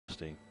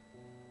Testing.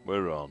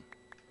 We're on.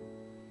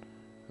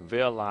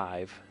 We're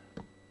live.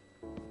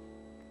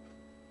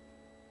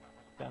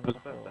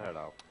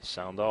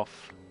 Sound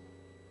off.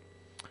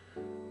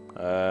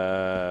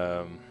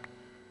 We're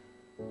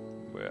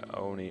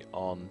only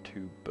on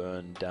to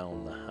burn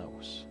down the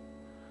house.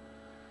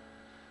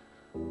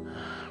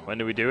 When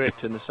do we do it?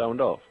 Turn the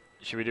sound off.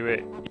 Should we do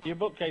it? Your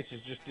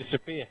bookcases just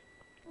disappear.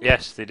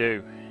 Yes, they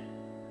do.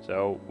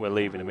 So we're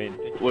leaving them in.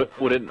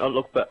 Would it not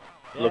look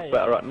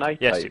better at night?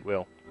 Yes, it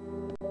will.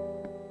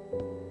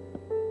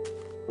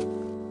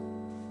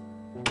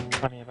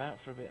 Running about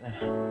for a bit now.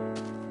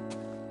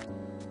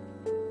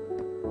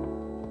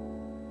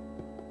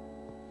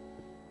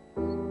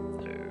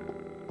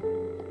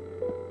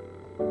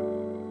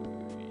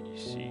 You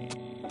see,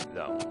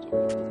 that one's up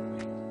for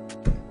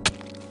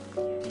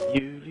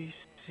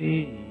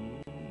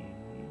me.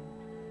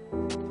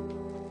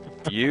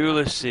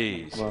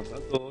 Ulysses. Well,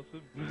 that's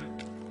awesome.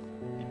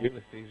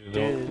 Ulysses is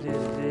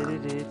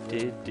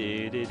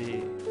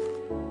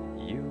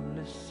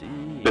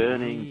Ulysses.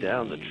 Burning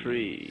down the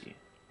tree.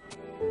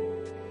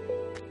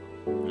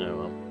 No,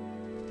 well.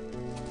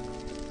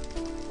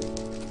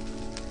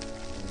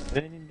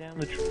 burning down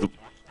the tree.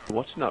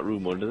 What's in that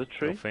room under the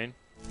tree? Nothing.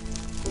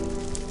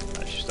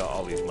 I should start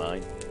all these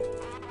mine.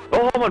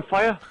 Oh, I'm on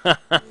fire!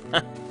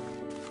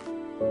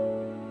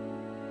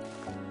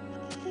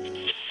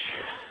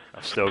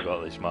 I've still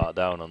got this marked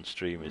down on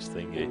streamers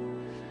thingy.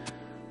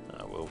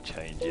 I will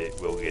change it.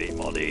 We'll get it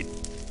modded.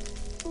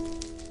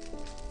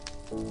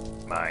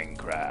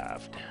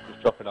 Minecraft.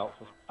 Just drop it out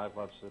for 5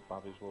 lads so the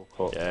babbies will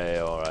cut.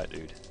 Yeah, alright,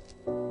 dude.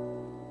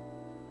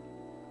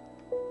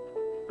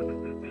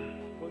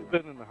 What, you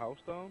burning the house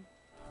down?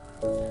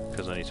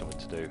 Because I need something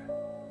to do.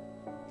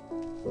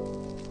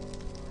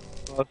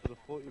 No, I said I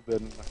thought you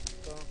burning the house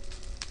down.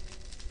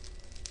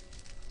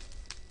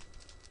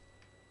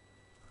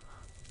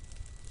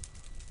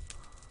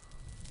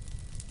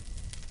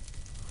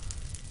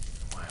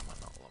 Why am I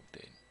not logged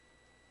in?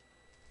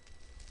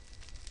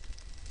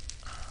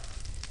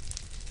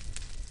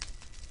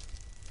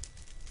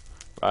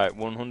 Right,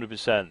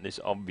 100%. This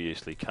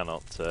obviously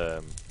cannot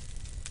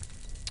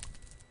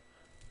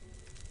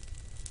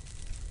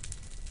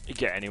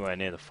get anywhere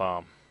near the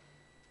farm.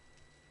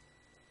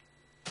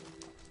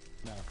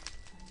 No.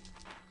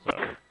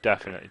 So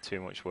definitely too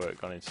much work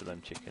gone into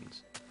them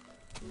chickens.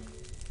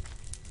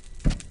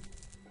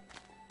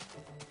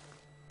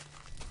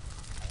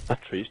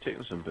 That tree's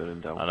taking some burning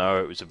down. I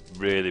know it was a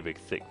really big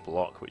thick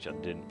block which I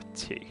didn't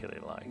particularly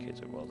like as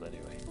it was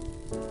anyway.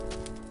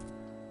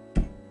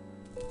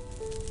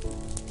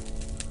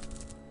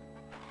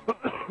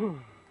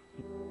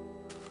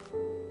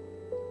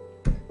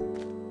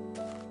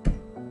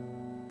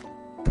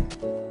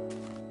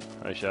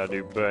 How should I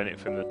do? Burn it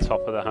from the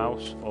top of the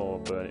house or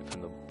burn it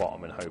from the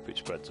bottom and hope it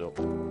spreads up?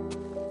 Through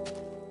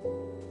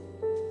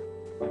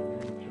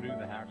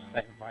the house,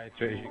 setting fire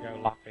to it as you go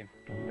laughing.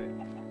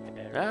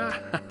 No.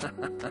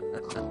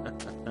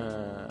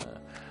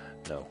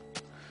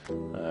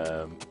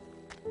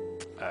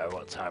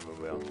 What time are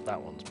we on?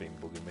 That one's been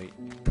bugging me.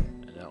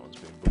 And that one's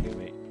been bugging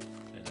me.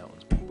 And that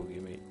one's been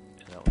bugging me.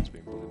 And that one's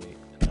been bugging me.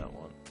 And that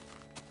one.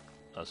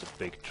 That's a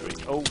big tree.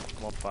 Oh,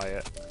 I'm on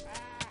fire.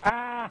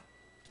 Ah!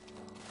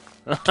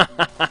 Yeah,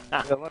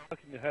 I'm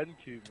like in your hen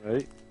cube,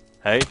 mate.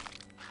 Hey,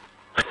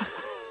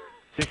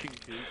 Chicken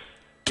coop.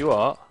 you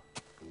are?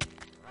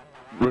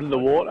 Run the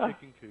water?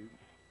 Chicken coop.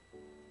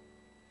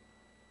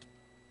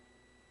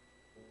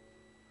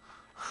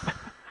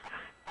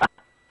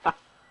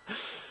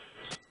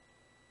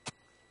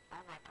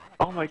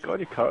 Oh my god,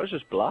 your car is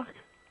just black.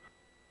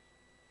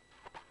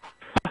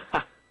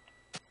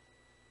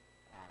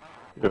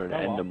 You're an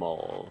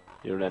endermall.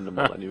 You're an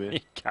endermall anyway.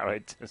 Your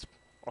character's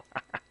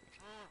black.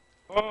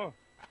 Oh!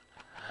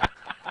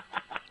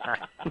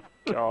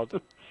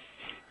 God.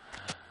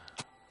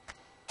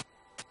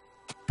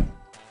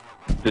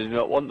 Did you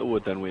not want the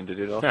wood then, Wayne? Did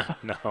you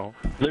not? No.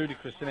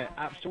 Ludicrous, isn't it?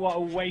 Absolutely, what a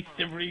waste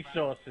of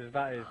resources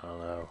that is. I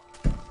know.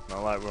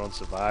 Not like we're on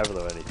survival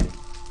or anything.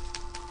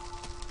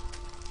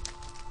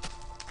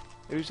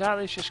 Who's that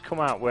that's just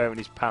come out wearing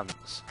his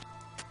pants?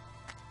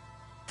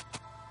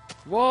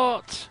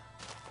 What?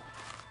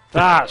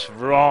 That's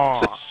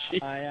wrong.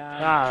 I am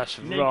That's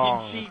naked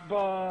wrong. sheep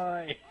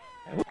boy.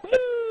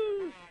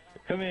 Woo!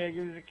 Come here,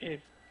 give us a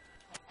kiss.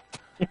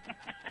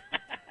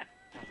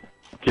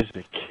 Gives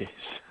me a kiss.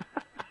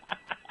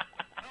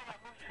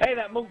 Hey,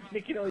 that monk's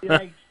nicking all your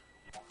legs.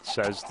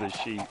 Says the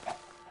sheep.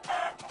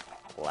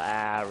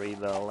 Larry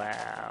the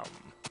lamb.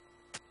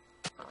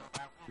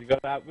 You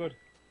got out good?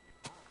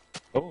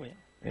 Oh, yeah.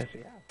 Yes,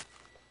 you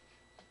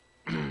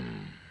have.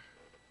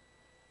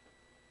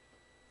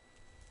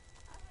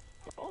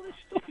 All this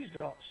stuff he's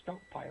got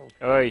stockpiled.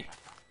 Oi.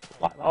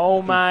 Like that.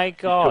 Oh my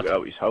Took god. it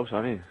out his house,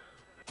 hasn't he?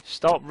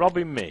 Stop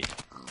robbing me.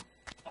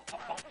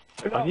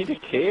 I need a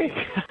cake.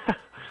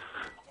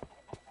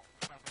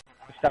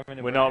 Just having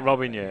a We're break. not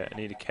robbing you. I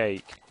need a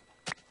cake.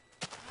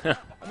 I've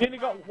only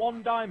got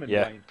 1 diamond,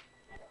 Yeah. Wayne.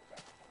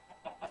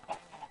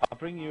 I'll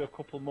bring you a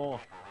couple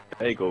more.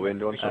 There you go, Wayne.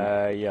 Do you want some?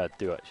 Yeah, I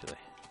do actually.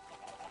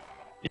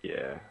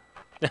 Yeah.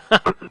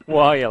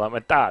 Why are you like my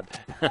dad?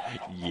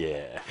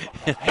 Yeah.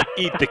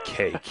 Eat the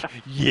cake.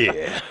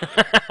 Yeah.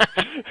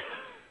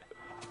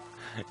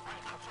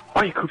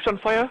 Oh, your coop's on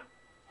fire?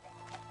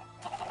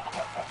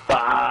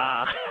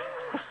 Ah!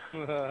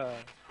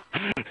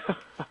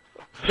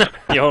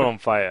 You're on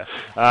fire.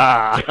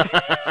 Ah.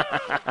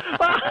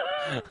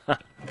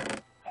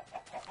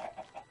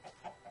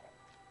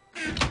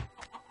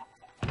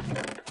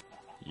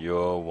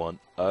 You're one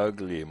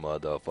ugly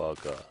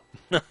motherfucker.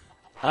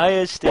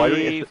 Hiya,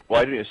 Steve.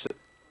 Why don't you set...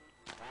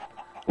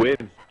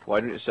 Wayne,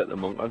 why don't you set the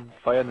monk on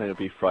fire and then it'll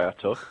be Friar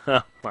Tuck?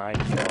 Oh my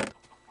god.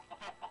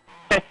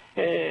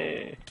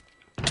 Hey.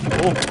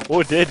 Oh,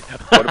 it did.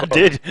 What about-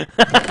 It did.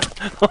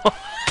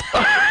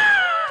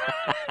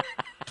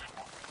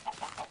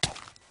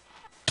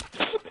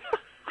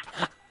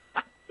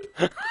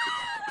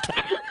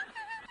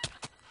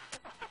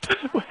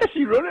 Where's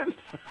he running?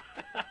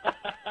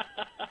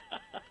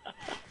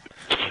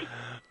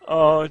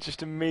 Oh,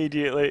 just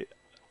immediately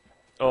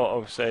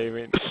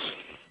auto-saving.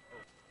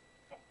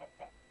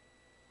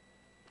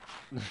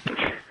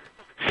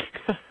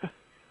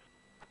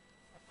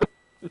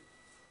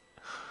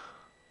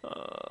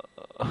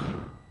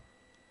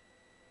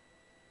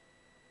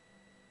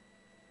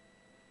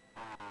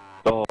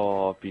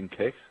 Oh, I've been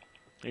kicked.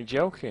 Are you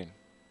joking?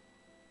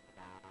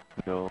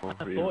 No,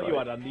 I really thought you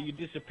bad. had, Andy. You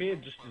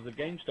disappeared just as the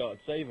game started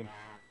saving.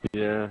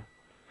 Yeah.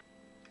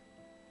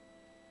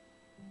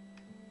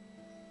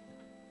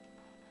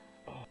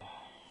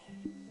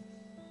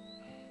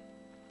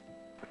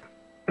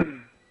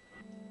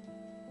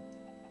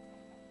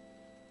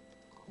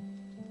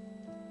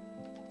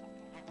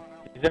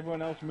 Is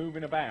everyone else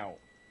moving about?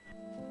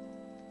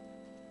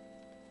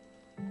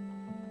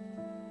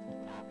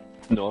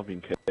 No, I've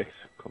been kicked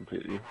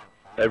completely.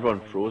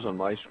 Everyone froze on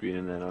my screen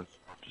and then I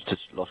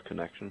just lost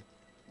connection.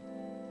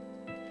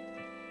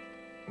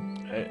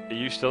 Are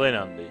you still in,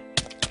 Andy?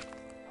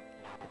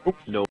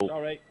 No.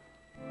 Sorry.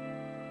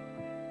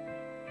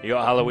 You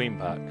got a Halloween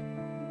pack?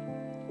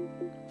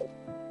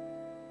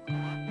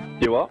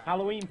 You what?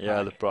 Halloween pack.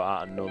 Yeah, they've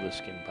brought out another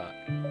skin pack.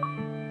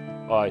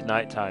 Oh, it's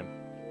night time.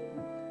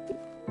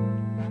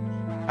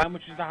 How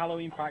much is the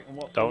Halloween pack and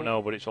what's Don't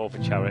know, but it's all for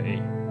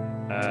charity.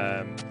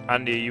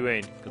 Andy, are you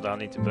in? Because I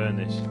need to burn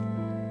this.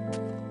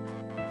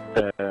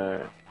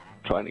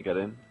 Trying to get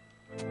in.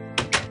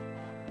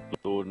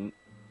 Loading.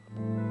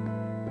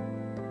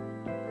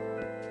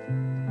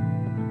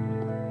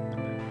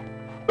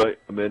 Right,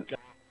 I'm in.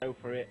 Go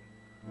for it.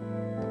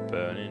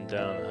 Burning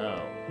down the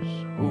house.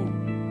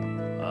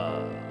 Ooh.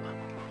 Ah.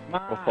 My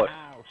what?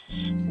 house.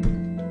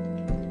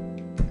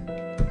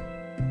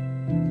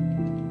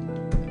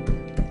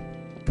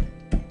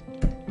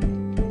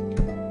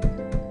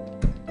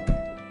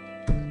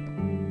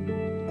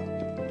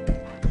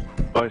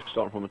 Oh, it's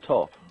starting from the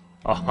top.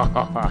 I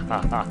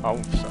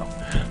hope so.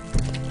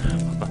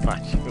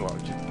 Actually,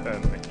 what just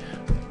burned me.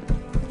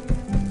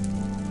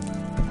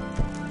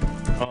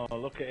 Oh,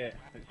 look at it.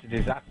 It's a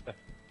disaster.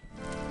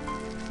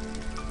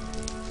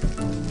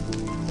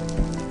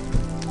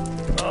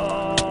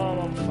 Oh, I'm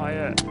on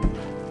fire.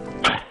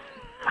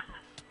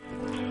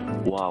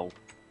 Wow.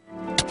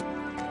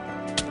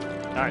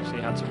 I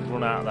actually had to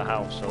run out of the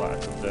house so that I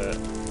could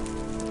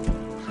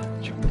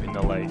jump in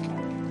the lake.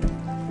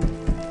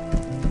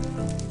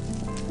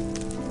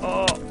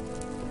 Oh!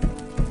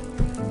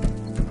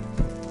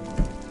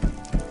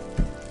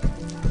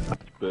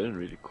 It's burning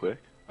really quick.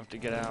 I have to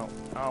get out.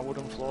 Oh,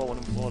 wooden floor,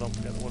 don't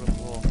forget the wooden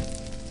floor.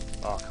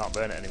 Oh, I can't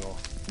burn it anymore.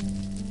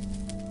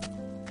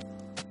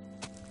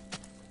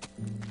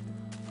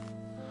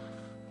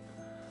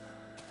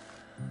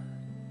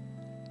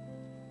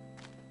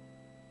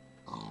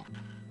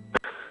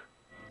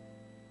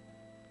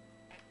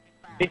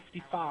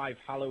 $55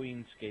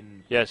 Halloween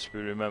skins. Yes,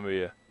 we remember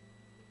you.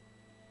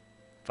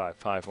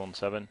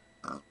 5517.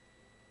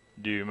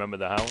 Do you remember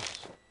the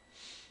house?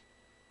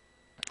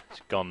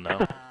 It's gone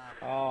now.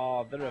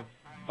 Oh, there are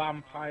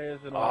vampires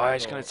and all Oh,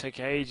 it's going to sorts. take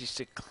ages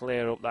to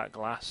clear up that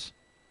glass.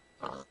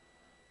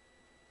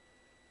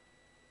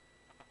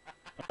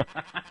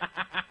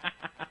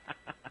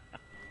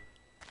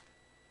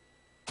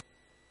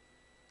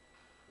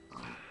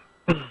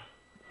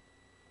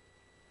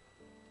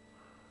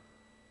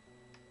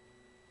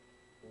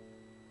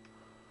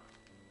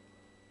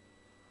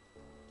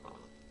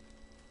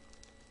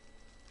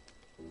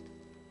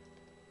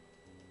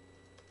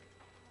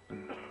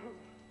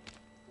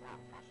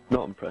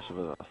 Not impressive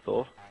as I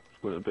thought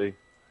it was going to be.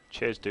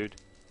 Cheers, dude.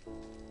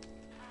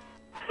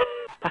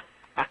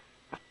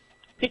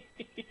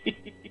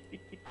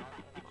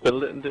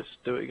 Build it and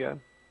just do it again.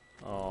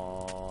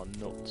 Oh,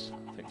 nuts.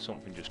 I think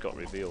something just got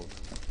revealed.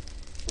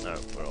 No,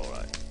 we're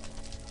alright.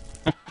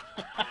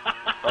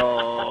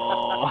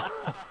 Oh.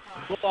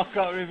 Well, I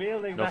got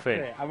revealed exactly.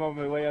 Nothing. I'm on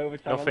my way over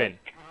to have a Nothing.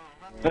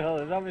 look. Well,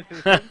 there's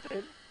obviously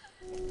something.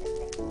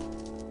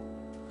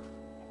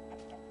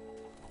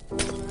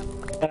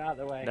 Get out of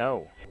the way.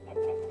 No.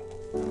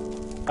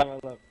 Have a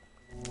look.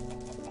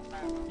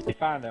 You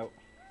found out.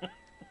 Oh,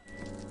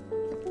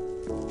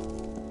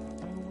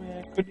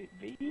 where could it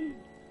be?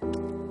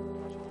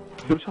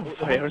 Who's on The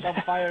fire? hook's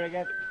on fire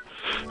again.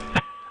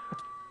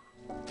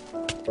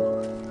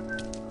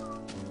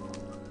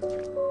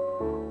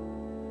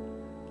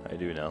 How you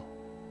do now?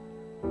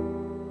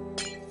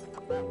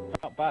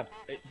 Not bad.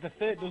 The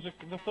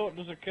thought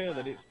does occur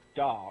that it's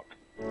dark.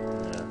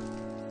 Yeah.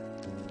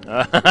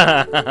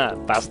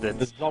 The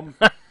Bastards. and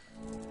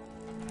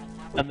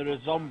there are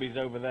zombies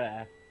over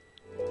there.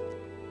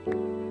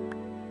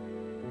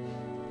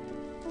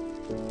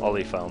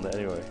 Ollie found it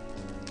anyway.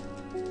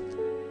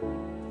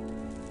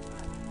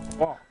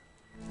 What?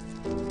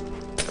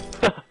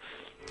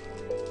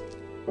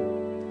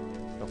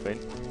 Nothing.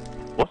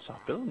 What's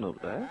that building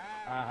up there?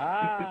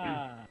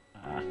 Aha!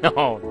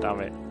 Oh, damn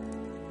it.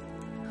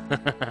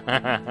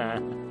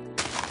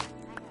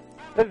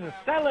 There's a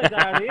cellar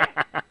down here.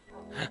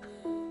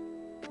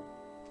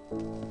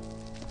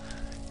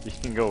 You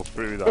can go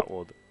through that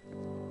wood.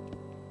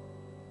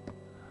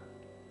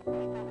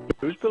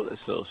 Who's built this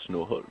little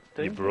snow hut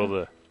thing? Your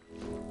brother.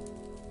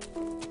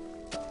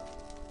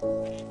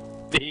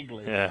 The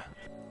igloo. Yeah.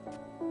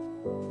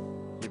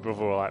 Your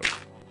brother were like,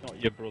 Not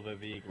your brother,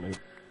 the igloo.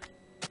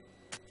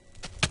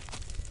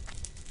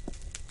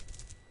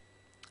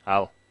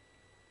 Al.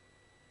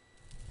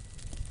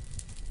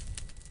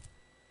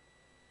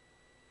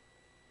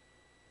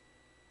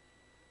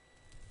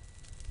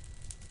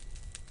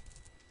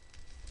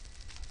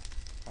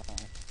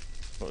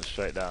 Look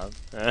straight down.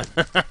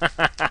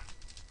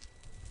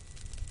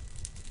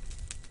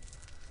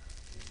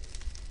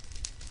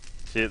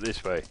 See it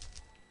this way.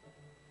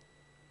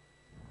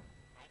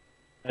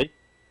 Hey?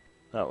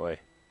 That way.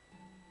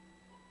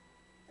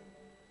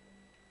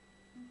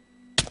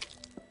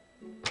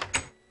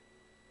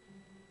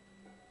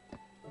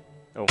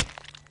 Oh.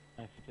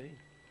 I see.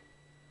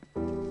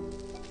 You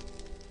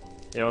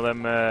know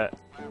them,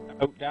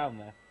 Oak down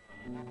there.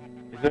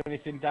 Is there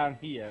anything down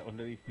here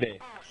underneath this?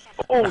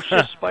 Oh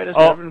shit, spiders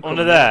oh, everything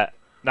under from there.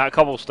 That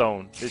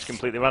cobblestone is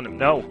completely random.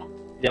 No.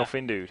 Yeah.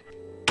 Nothing, dude.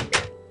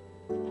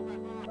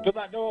 Shut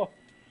that door!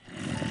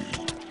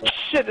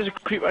 Shit, there's a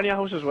creeper in your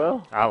house as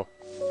well. Al.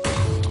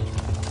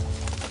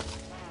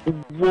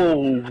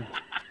 Whoa.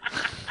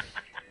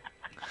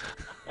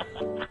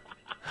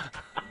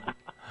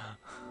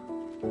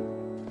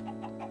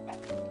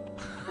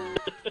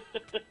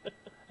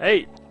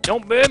 Hey,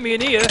 don't burn me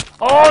in here.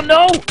 Oh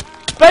no!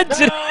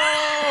 Benson!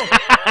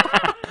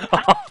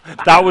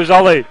 That was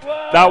Ollie.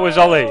 That was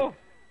Ollie.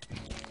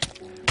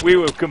 We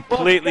were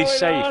completely What's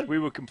going safe. on? We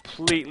were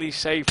completely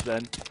safe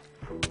then.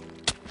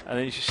 And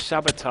then he just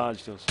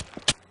sabotaged us.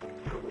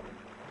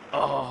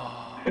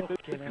 Oh,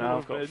 now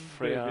I've got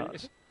 3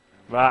 hearts.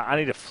 Right, I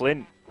need a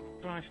flint.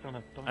 Christ on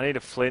a I need a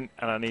flint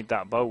and I need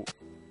that boat.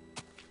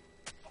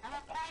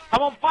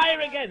 I'm on fire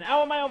again!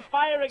 How am I on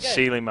fire again?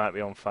 Ceiling might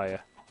be on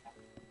fire.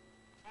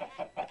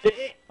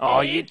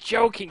 Oh, you're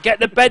joking. Get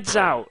the beds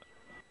out.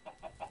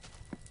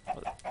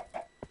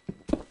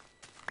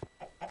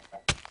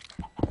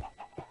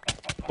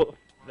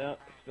 No,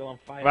 it's still on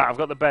fire. Right, I've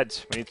got the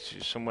beds. We need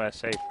to somewhere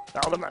safe.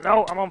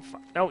 No, I'm on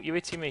no, you're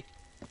hitting me.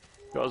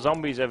 Got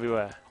zombies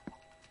everywhere.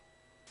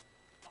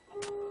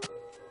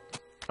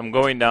 I'm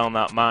going down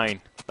that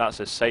mine. That's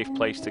a safe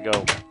place to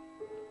go.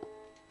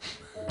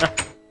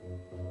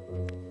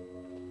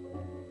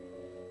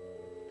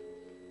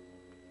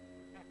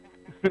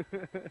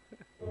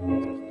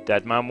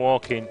 Dead man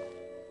walking.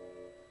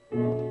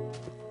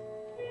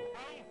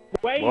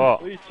 Wait!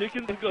 What? These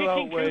chickens The have got chicken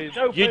out, Wayne. coop's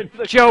open! You're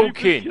The joking.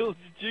 creeper kills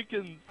your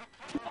chickens.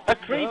 A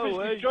creeper's No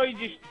way. destroyed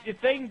your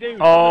thing, dude!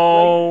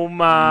 Oh They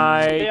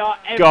my are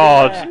everywhere!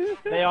 God.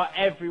 They are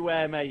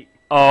everywhere, mate!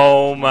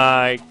 Oh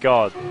my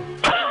God.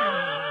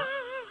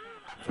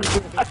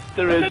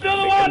 There is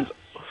another one! chickens.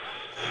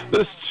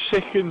 There's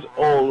chickens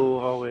all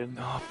over, Wayne.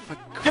 Oh, for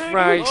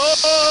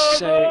Christ's Oh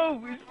sake.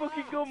 no! He's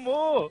fucking got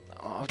more!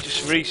 Oh,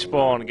 just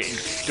respawn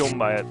getting done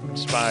by a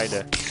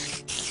spider.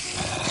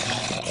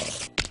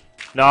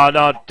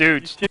 No,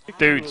 dudes,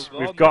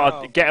 we've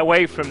got to get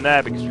away from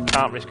there because we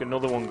can't risk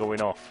another one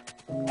going off.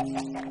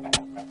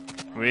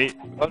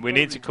 We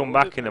need to come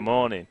back in the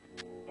morning.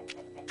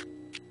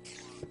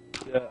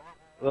 Yeah.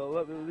 Well,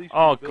 let me at least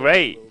Oh, build a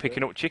great, little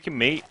picking bit. up chicken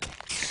meat.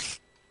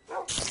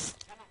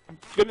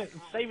 I'm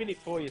saving it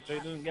for you so it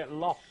doesn't get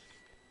lost.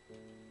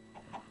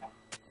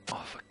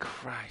 Oh, for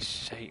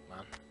Christ's sake,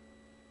 man.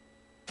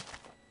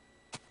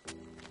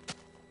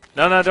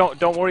 No,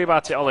 don't worry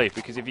about it, Ollie,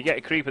 because if you get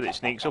a creeper that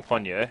sneaks up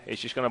on you,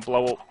 it's just going to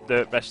blow up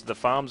the rest of the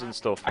farms and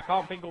stuff. I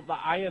can't pick up that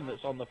iron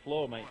that's on the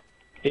floor, mate.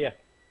 Here.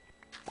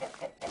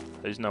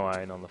 There's no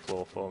iron on the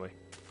floor for me.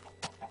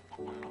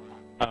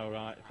 Oh,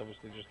 right. It's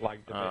obviously just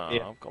lagged a bit. Oh,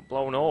 Here. I've got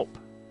blown up.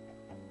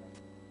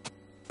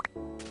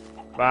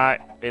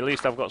 Right, at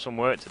least I've got some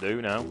work to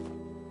do now.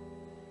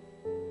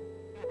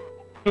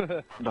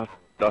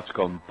 That's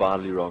gone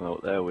badly wrong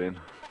out there, Wayne.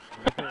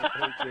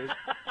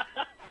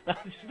 That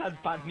just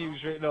had bad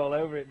news written all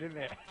over it, didn't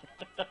it?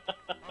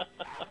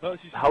 No,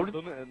 she's How did-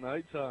 done it at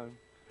night time.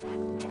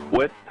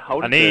 Wait, how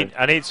I did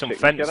need some chickens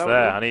fence get out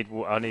there.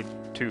 there? I need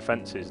 2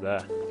 fences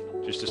there,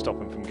 just to stop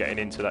him from getting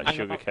into that Hang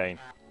on. sugar cane.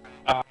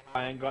 I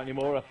ain't got any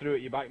more. I threw it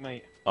at your back,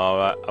 mate.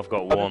 Alright, I've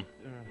got one.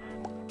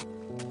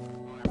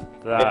 Yeah,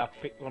 That.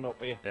 I've picked one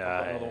up here. Yeah,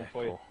 I've got another yeah, one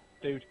for you, cool.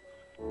 dude.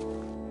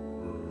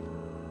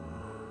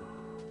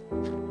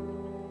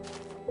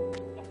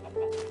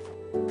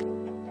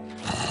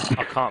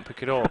 I can't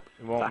pick it up.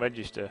 It won't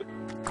register.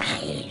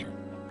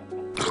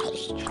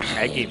 Just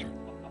egg him.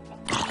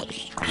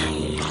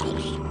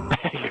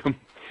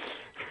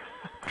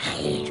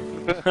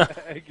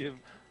 Egg him.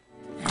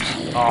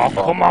 Oh,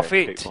 come off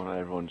Pick it! one,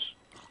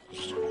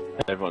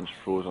 everyone's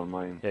froze on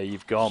mine. Yeah,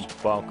 you've gone,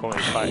 but I'm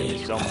currently fighting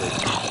this zombie.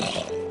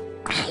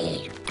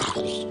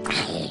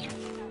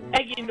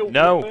 Egging don't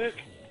No. work.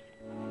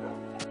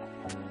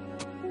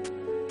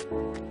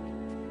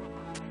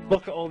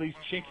 Look at all these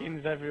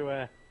chickens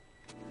everywhere.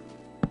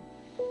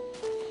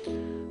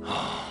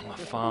 My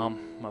farm,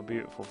 my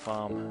beautiful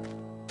farm.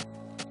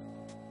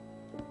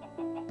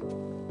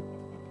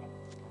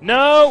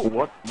 No!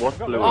 What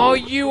blew Oh,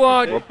 up? you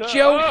are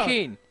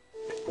joking!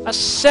 I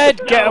said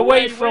get No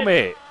away way, from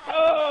wait. it!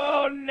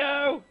 Oh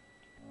no!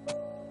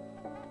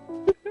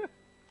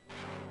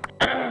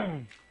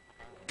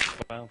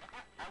 Well,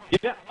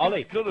 yeah,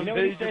 Ollie, Got a you know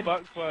when you major said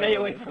backfire stay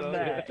on away it, from so-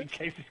 there in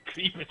case this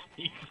creeper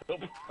sneaks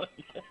up on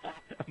you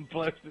and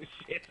blows the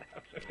shit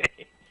out of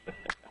it.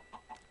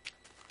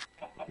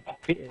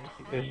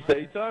 It's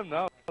daytime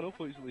now. I don't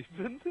think he's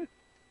leaving.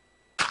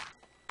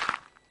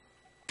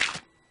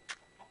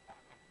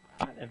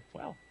 Right then,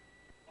 well.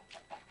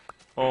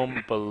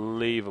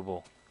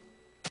 Unbelievable.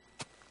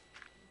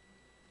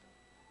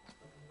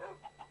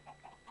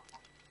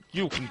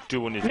 You can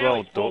do it as Now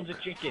well, it spawns duck.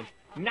 a chicken.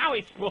 Now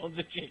it spawns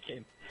a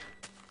chicken.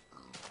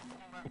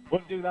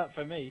 Won't do that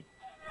for me.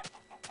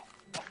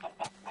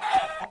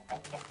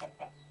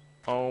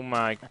 Oh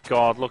my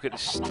god, look at the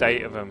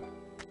state of them.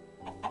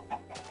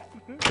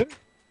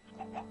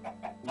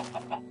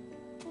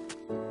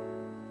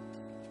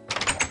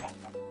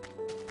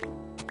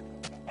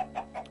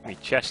 My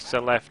chests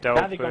are left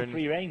Now they've got open.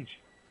 free range.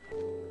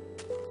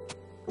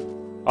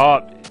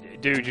 Oh,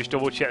 dude, just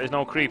double check there's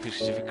no creepers,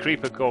 because if a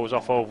creeper goes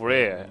off over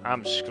here,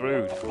 I'm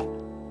screwed.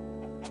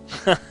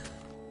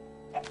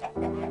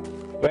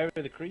 Where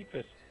are the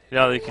creepers?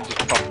 No, they can just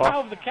pop How off.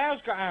 have the cows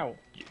got out?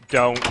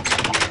 Don't.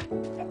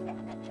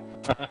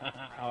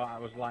 Oh, I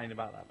was lying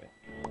about that bit.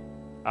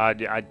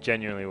 I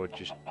genuinely would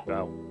just,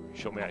 well,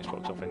 shut my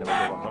Xbox off and never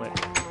go back on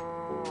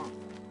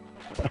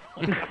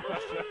it.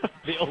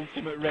 The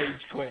ultimate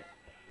rage quit.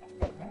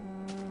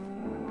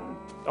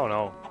 Oh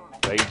no,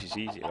 rage is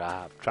easy.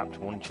 Ah, I've trapped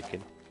one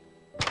chicken.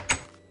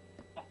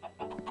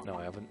 No,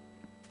 I haven't.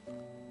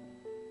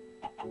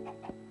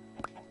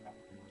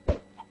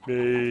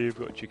 We've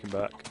got a chicken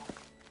back.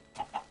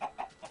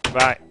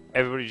 Right,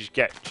 everybody just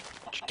get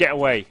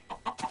away.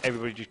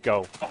 Everybody just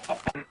go.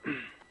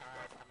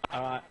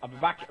 Alright, I'll be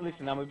back.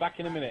 Listen, I'll be back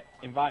in a minute.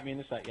 Invite me in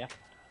a sec, yeah?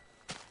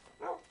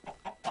 Oh,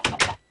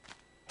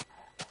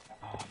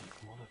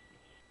 you mother...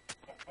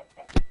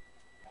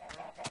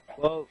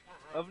 Well,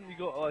 haven't you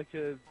got like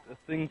a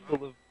thing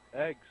full of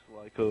eggs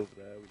like over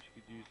there which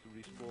you could use to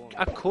respawn?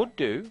 I could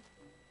do.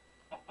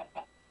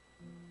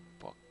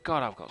 But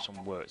God, I've got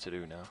some work to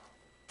do now.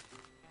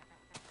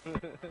 Do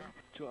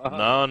you want a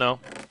hand?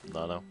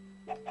 No.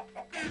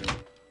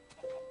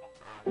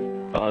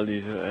 I'll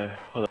need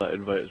that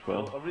invite as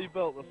Well, well. I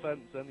rebuilt the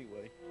fence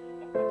anyway.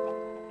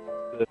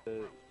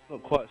 It's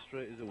not quite as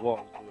straight as it was,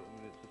 but I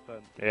mean it's a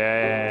fence.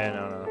 Yeah,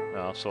 no,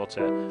 I'll sort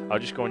it. I'll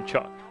just go and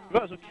chop. You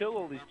might as well kill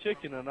all these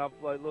chicken and have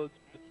like loads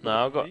of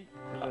No, I've got. meat,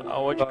 and then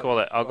Oh, what do you call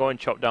it? I'll go and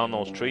chop down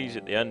those trees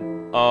at the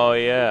end. Oh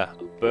yeah,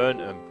 burnt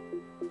them.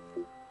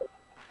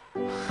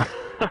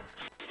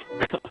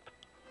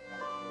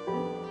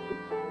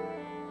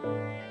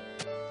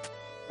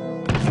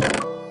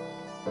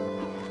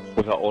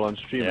 Was that all on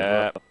stream?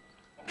 Yeah.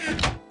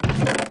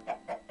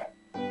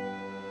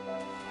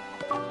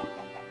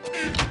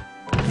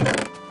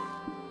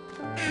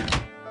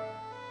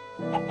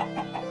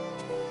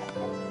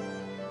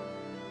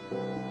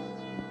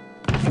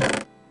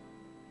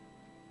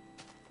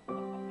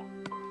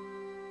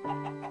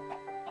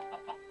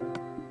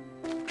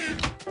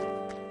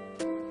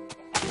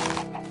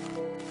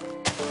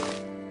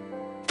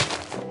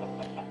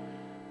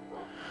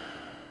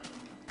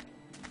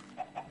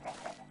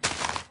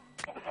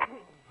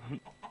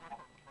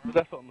 Good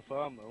effort on the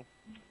farm though.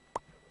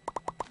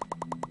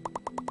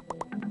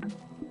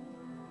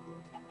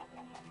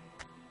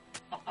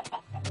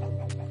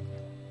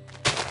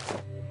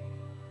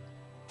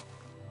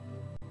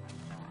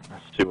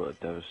 Let's see what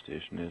the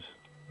devastation is.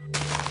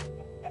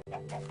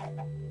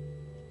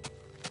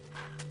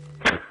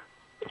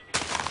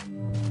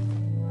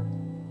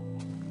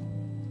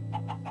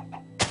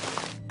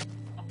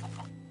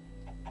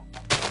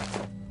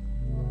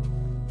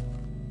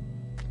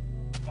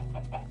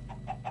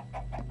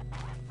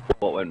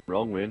 What went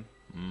wrong, Wayne?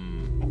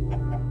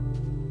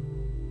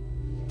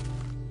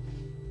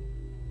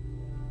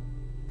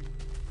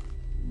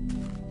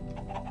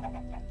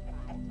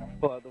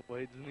 By the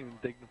way, he doesn't even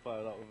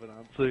dignify that with an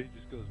answer, he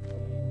just goes...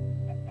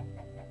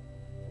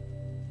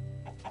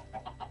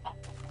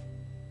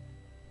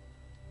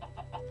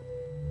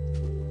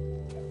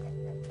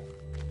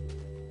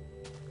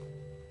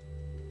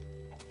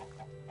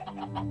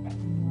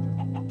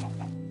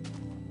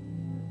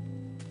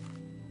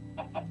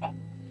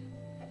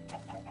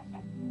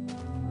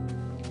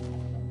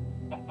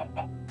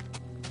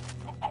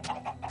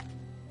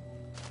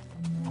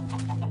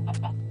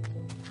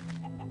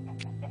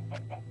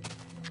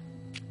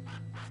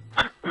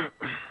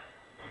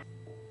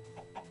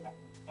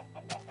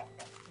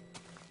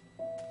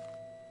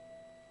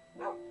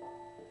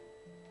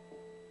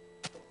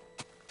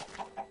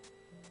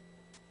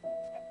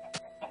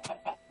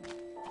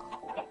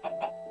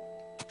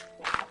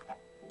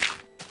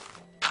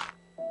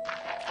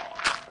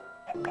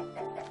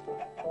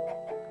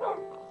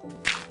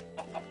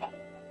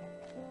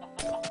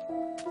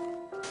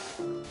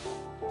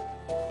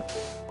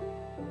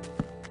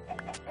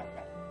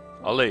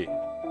 Ollie. Yeah.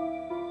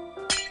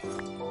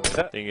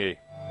 Thingy.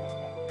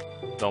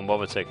 Don't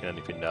bother taking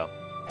anything down.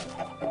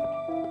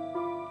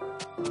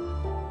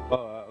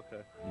 Alright,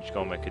 okay. I'm just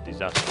gonna make a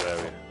disaster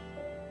area.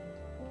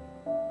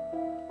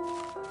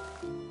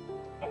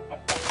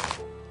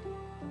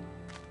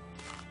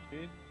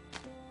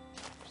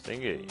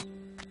 Thingy.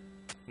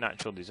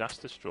 Natural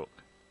disaster struck.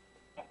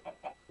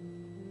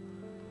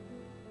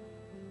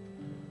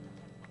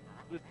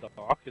 It's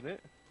dark, isn't it?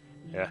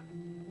 Yeah.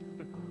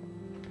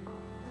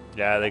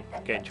 Yeah, they're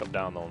getting chopped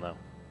down though now.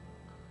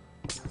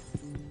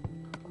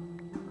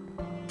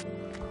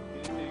 You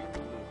need to go to the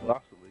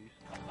glass at least.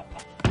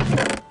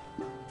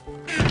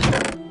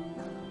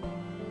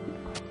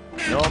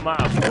 No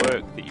amount of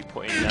work that you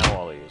put in now,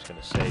 Ollie, is going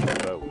to save the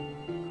boat.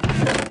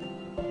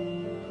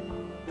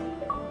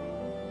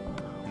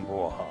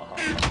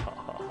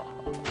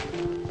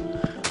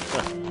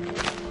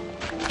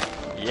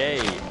 Yay,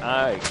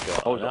 I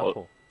got an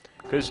apple.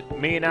 Because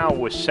me and Al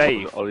were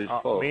safe.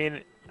 Me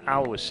and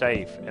Al was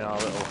safe in our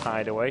little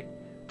hideaway.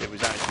 It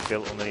was actually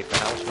built underneath the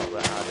house, not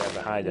that I'd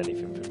ever hide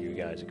anything from you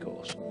guys, of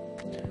course.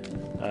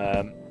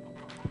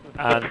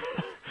 And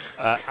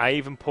I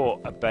even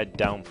put a bed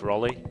down for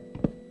Ollie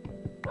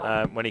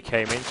when he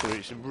came in, so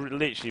it's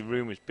literally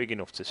room was big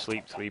enough to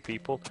sleep 3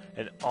 people,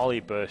 and Ollie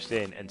burst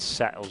in and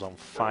set us on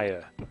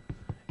fire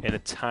in a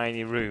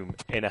tiny room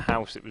in a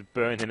house that was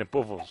burning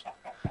above us.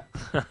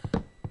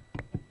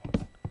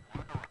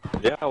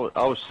 Yeah, I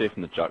was safe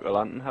in the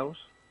jack-o'-lantern house.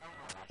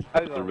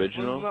 Hang on,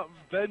 Original. wasn't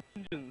that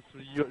vengeance for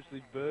you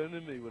actually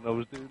burning me when I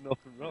was doing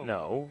nothing wrong?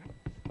 No,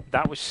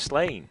 that was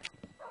slain.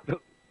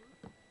 What?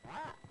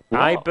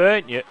 I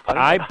burnt you.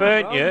 I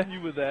burnt you.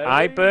 You were there,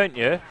 I mate. burnt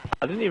you.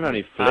 I didn't even have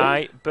any flint.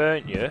 I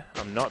burnt you.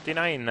 I'm not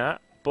denying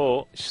that.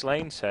 But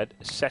Slane said,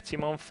 set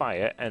him on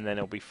fire and then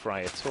he'll be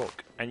Friar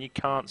Tuck. And you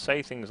can't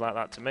say things like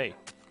that to me.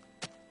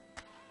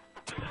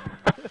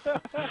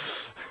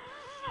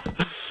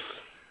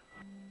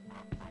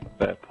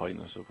 Fair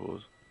point, I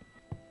suppose.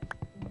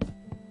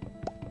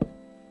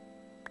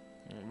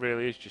 It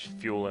really is just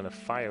fueling a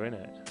fire, isn't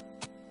it?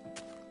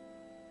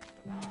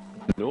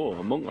 No,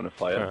 a monk on a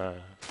fire.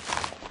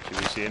 Should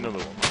we see another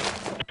one?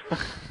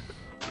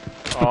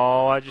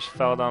 Oh, I just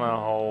fell down a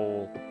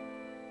hole.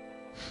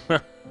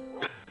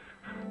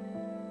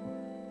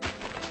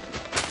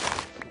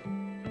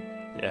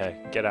 Yeah,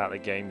 get out of the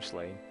game,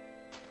 Slane.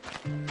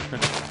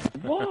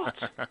 What?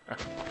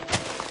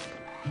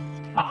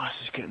 Oh,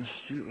 this is getting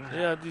stupid.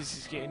 Yeah, this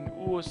is getting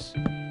worse.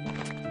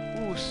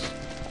 Worse.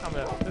 I'm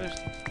at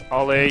first.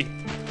 Ollie,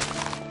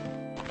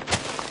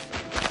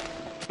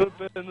 Don't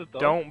burn the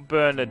dog. don't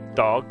burn a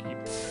dog. You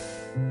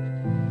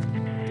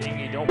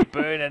thingy, don't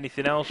burn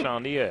anything else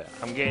around here.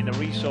 I'm getting the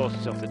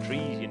resources off the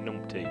trees, you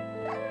numpty.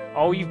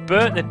 Oh, you've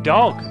burnt the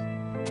dog.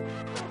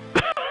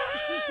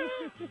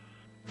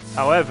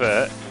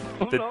 However,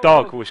 the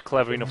dog was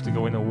clever enough to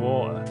go in the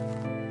water.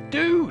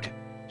 Dude,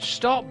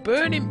 stop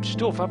burning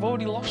stuff. I've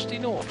already lost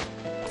enough.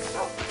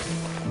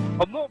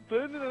 I'm not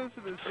burning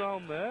anything that's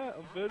down there.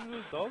 I'm burning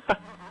the dog.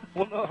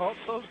 Want a hot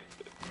dog?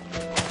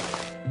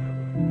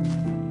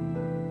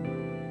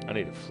 I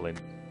need a flint.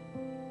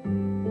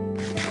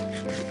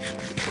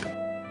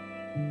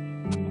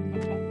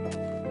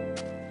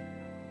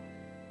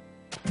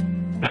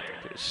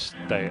 Just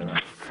stay in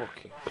that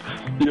fucking...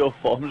 Your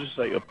farm's just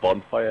like a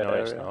bonfire No,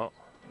 area. it's not.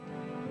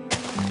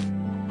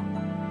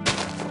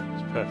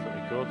 It's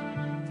perfectly good.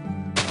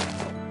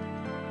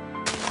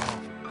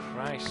 For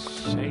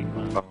Christ's sake,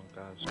 man. Oh,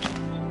 guys.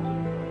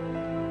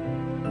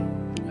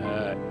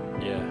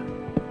 Yeah.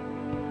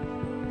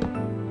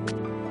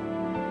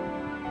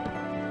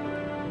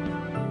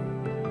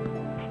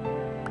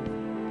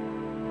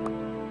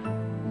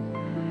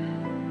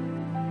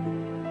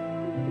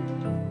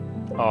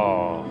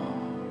 Oh,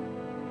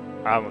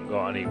 I haven't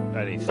got any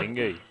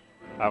thingy.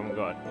 I haven't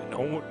got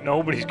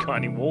nobody's got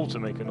any wool to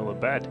make another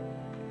bed.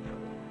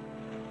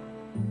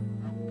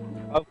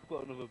 I've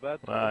got another bed.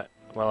 Right.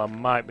 Well, I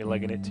might be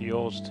legging it to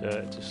yours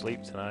to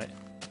sleep tonight.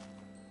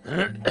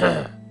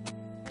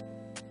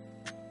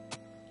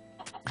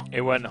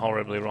 It went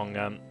horribly wrong,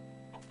 Ant.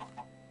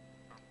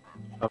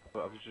 I've got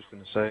but I was just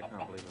going to say, I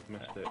can't believe I've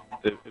missed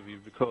it. Have you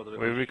recorded it?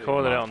 We on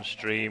recorded stream? it on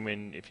stream,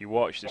 and if you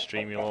watch the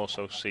stream, you'll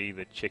also see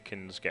the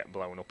chickens get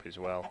blown up as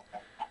well.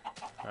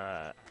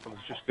 I was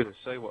just going to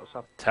say what's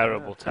happened.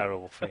 Terrible,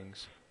 terrible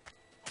things.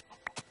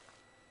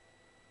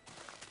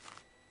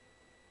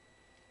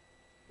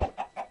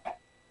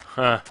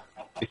 Huh.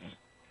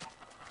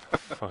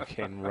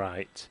 Fucking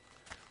right.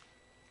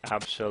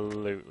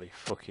 Absolutely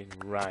fucking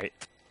right.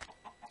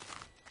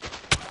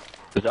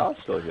 Is that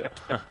still here?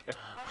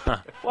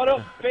 What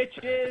up,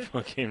 bitches?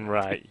 Fucking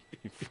right.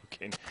 You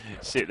fucking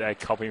sit there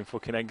copying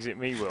fucking exit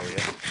me, will you?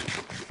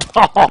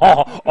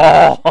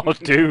 Oh,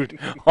 dude.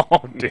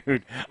 Oh,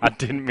 dude. I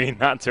didn't mean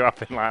that to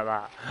happen like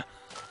that.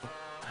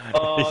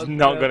 Oh, He's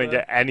not going to never.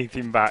 get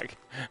anything back.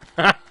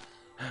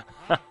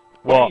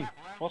 What? Wayne,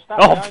 what's that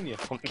Oh, behind you?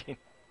 fucking...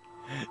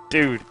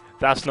 Dude,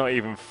 that's not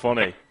even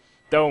funny.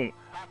 Don't.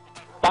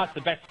 That's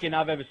the best skin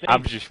I've ever seen.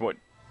 I'm just... What?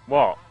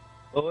 Oh,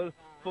 what the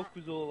fuck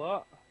was all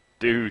that?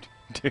 Dude.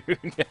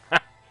 Dude.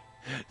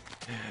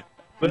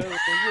 Where was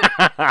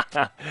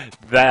it?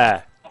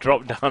 There.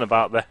 Drop down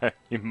about there.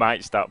 You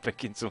might start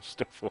picking some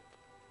stuff up.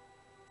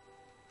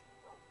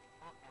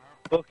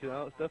 Fucking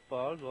hell, it's that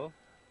far as well.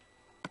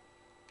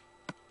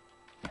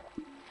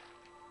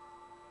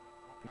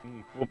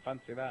 Wouldn't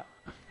fancy that.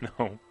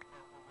 No.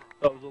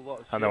 That was a lot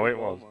of shit. I know it as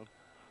well, was. man.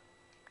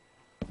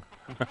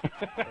 Oh,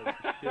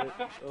 shit.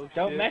 Oh,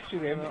 Don't shit. mess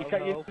with him. No,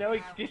 Because you no. know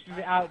he dishes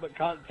it out but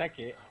can't take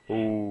it.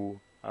 Ooh.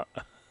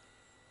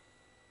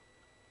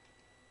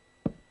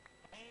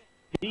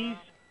 These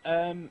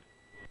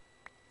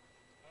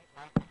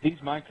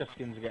Minecraft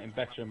skins are getting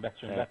better and better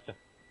and Yeah. better.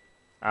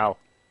 Ow.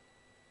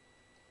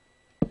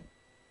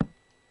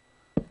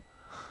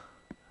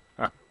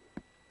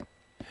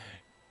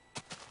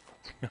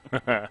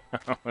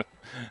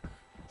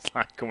 It's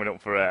like coming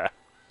up for air.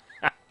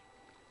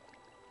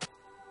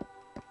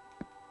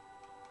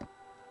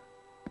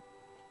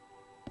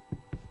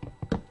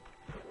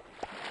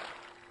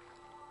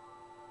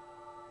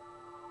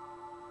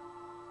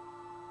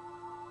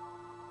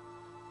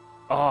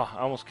 Oh, I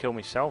almost killed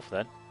myself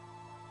then.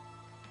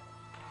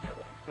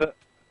 Look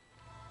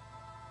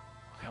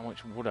how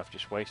much wood I've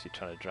just wasted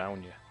trying to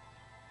drown you.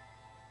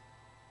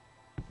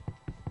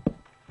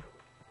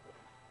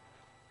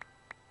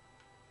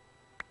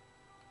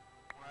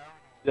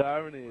 The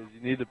irony is,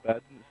 you need a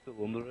bed and it's still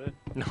under it.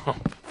 No, for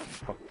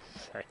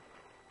fuck's sake.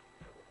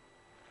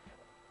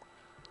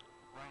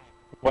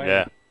 Wayne,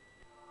 Yeah.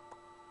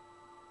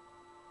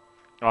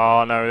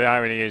 Oh no, the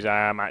irony is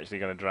I am actually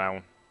going to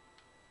drown.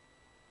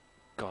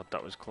 God,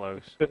 that was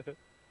close.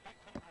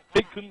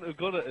 It couldn't have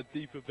got it a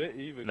deeper bit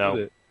either, No. could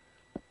it?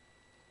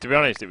 To be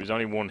honest, it was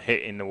only one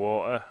hit in the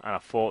water, and I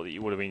thought that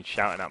you would have been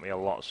shouting at me a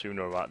lot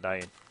sooner about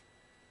dying.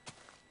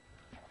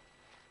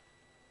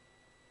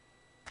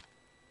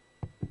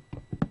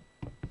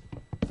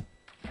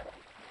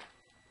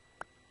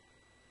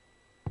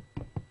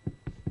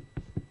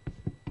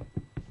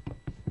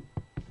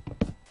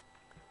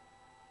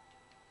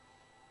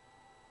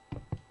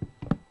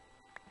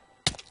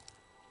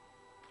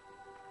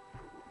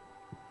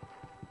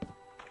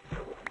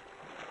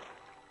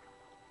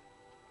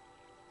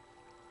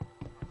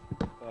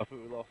 I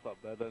think we lost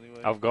that bed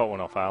anyway. I've got one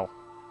off Al.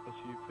 Unless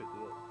you picked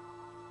it up.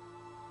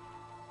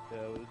 Yeah,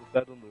 well, there's a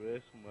bed under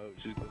here somewhere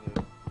which is going to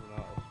run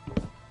out of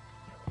space.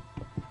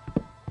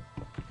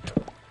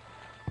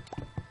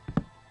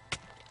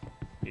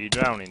 Are you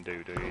drowning,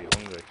 dude? Are you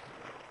hungry?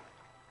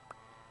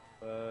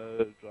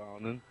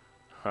 Drowning.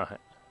 Right.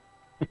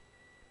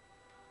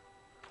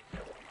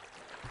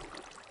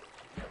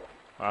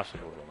 That's a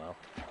good one, Al.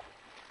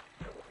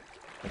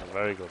 That's a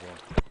very good one.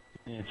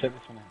 yeah, check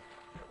this one out.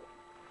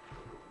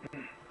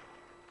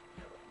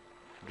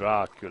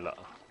 Dracula.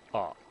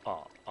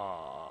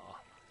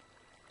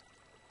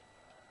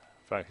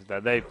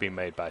 Frankenstein. They've been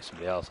made by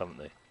somebody else, haven't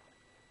they?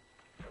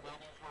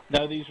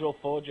 No, these are all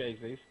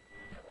 4Js, these.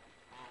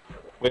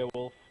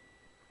 Werewolf.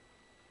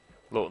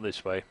 Look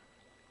this way.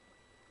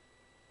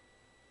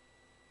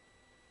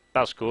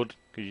 That's good,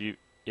 because you...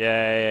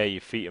 Yeah,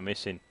 your feet are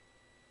missing.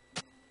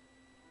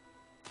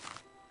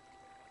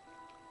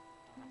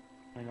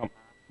 Hang on,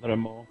 there are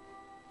more.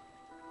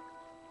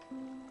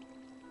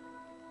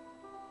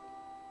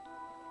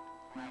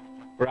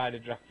 Bride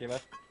of Dracula.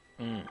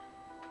 Mm.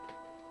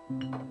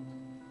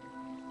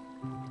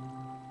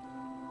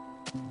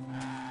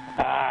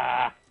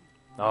 Ah!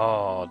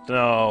 Oh,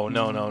 no,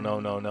 no, no, no,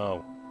 no,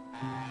 no.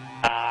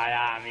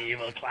 I am the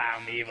evil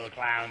clown, the evil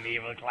clown, the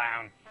evil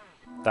clown.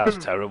 That's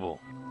terrible.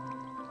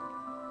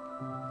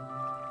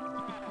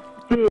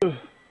 There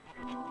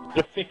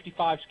are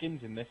 55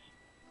 skins in this.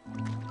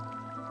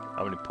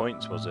 How many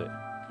points was it?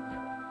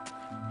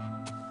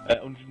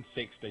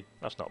 160.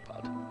 That's not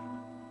bad.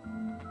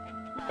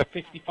 For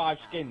 55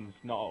 skins,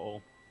 not at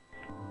all.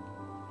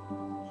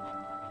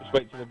 Just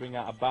wait till they bring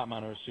out a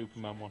Batman or a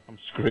Superman one. I'm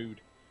screwed.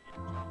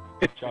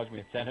 Charge me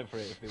a tenner for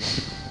it if they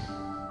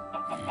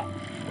want.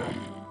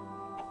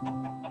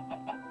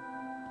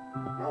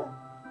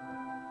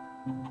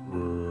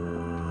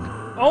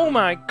 Oh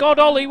my god,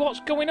 Ollie, what's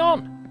going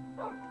on?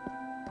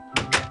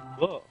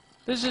 What?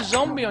 There's a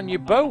zombie on your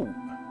boat.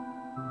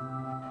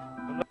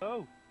 Oh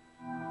no!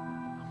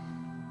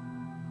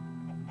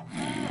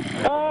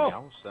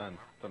 Oh! Then.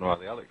 Don't know how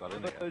the Alec got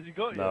in it. Has he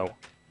got you? No.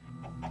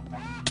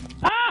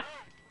 Ah!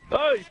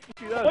 Hey!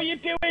 What are you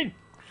doing?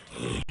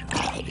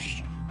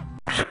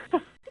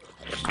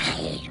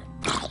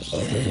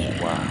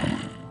 Wow.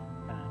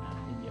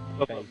 In your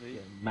Not face, me.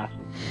 you massive.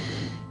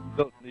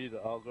 Don't need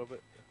it, I'll grab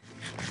it.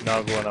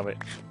 No, go on, have it.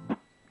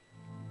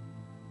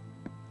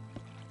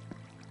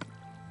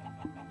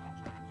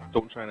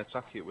 Don't try and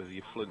attack it with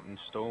your flint and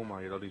stone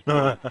while you're on his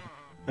boat.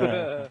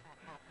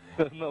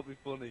 That'll be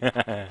funny.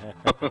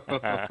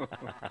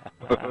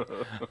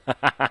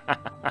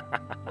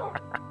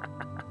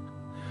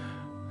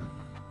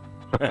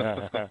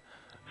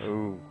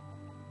 Ooh.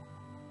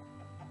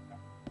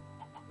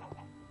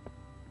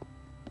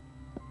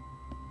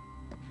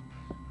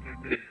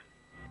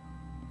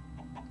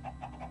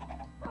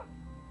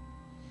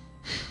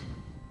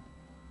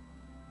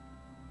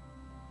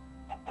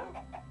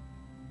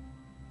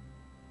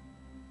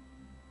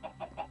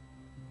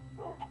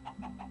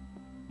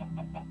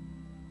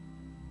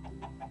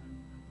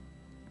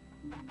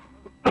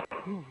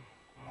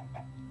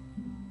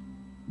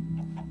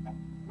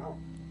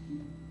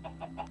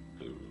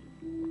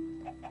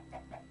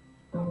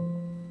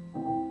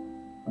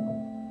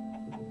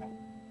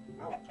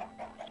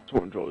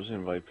 Someone drop us an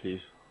invite,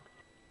 please.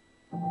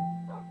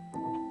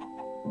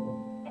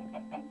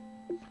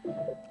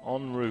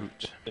 En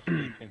route.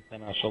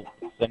 Then I shall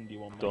send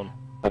you one. Done.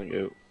 Thank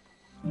you.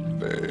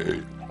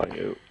 Thank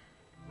you.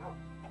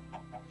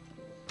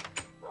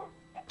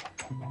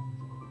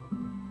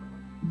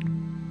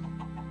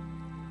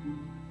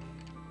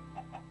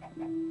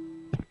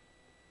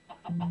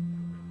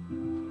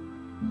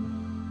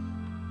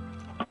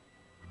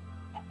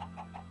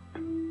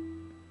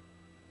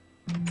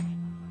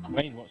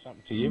 Wayne, what's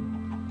happened to you?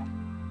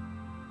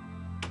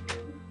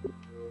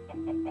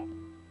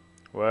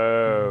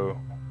 Whoa.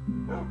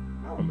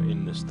 I'm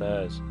in the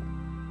stairs.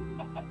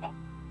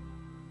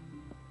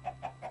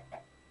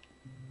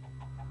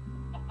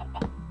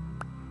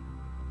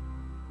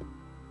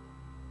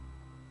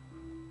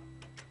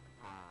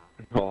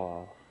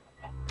 Oh.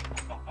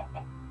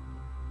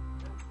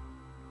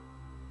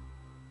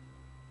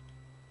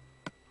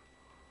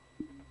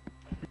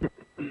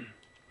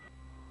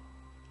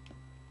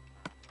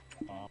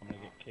 Oh, I'm gonna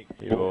get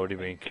kicked. You've already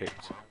been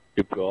kicked.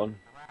 You've gone.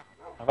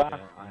 Have I?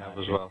 Yeah, I have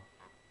as well.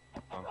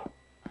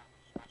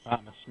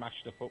 I'm gonna smash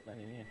stuff up then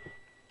in here.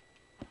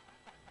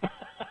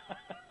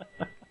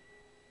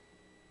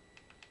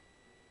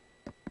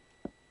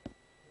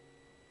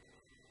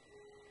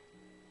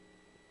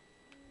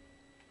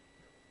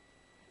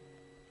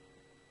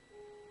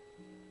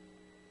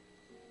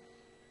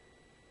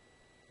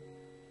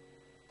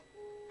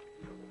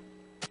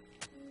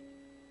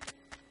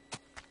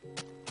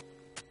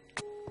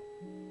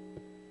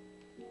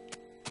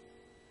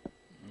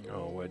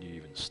 Oh, where do you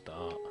even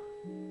start?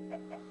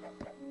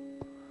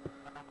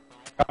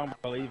 I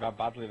can't believe how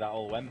badly that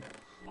all went.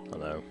 I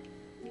know.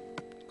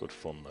 Good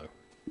fun though.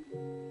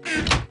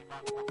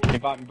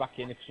 Invite me back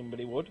in if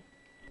somebody would.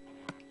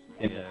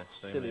 In Yeah,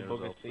 same silly here as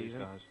bugger well, please,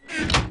 season. guys.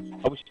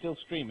 Are we still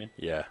streaming?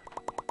 Yeah.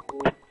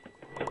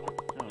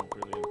 Oh,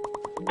 brilliant.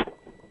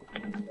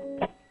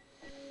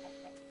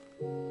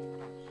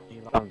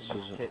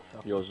 Answers.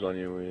 Yours is on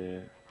your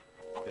way.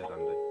 Here's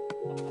Andy.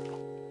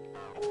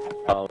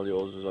 Al,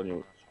 yours is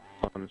on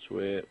its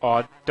way. Oh,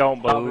 I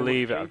don't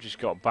believe it. I've just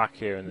got back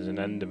here and there's an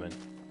Enderman.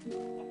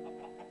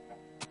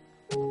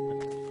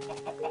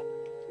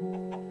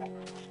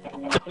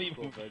 Not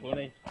even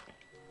funny.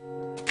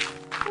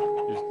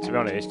 Just, to be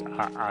honest,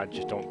 I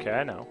just don't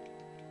care now.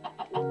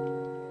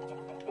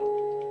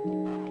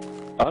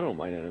 I don't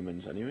mind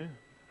elements anyway.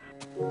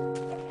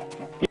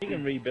 You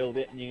can rebuild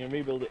it, and you can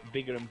rebuild it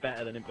bigger and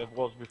better than it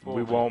was before.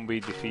 We won't be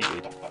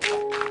defeated.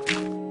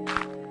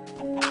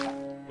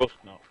 Bust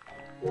not.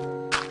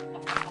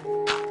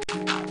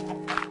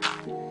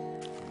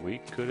 We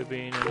could have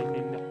been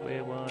anything that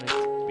we wanted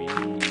to be.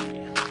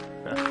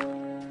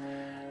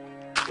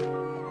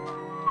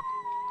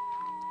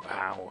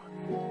 Wow.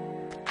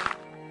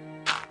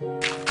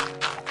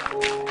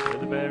 We're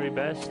the very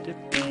best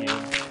at being.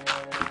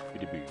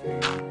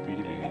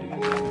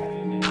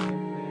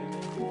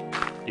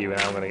 Even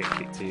I'm gonna get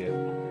kicked to you.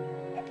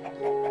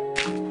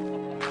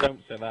 Don't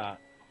say that.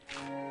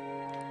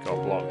 Got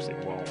blocks, it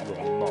will not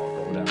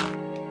go down.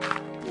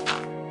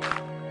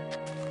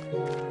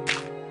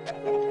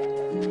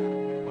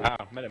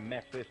 Wow, made a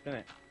mess of this, didn't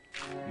it?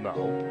 No,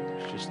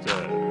 it's just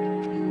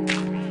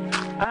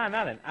Ah,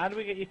 now then, how do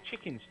we get your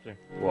chickens through?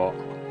 what?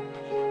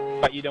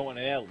 But you don't want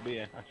to help, do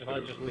you? I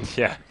just leave.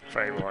 Yeah,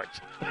 very much.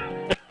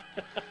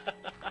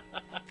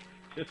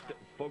 Just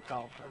fuck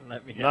off and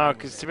let me. No,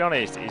 because to be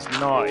honest, it's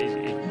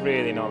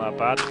really not that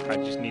bad. I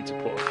just need to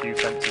put a few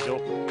fences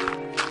up.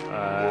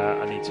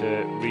 I need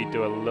to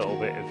redo a little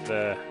bit of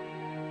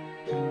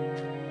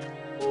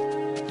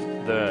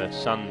the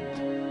sand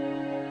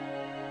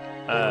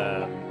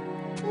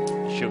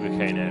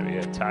sugarcane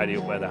area, tidy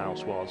up where the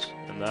house was,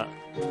 and that.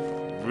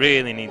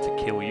 Really need to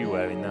kill you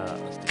wearing that.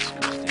 That's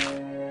disgusting.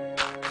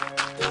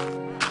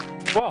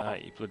 What? Ah,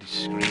 you bloody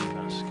scream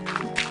mask.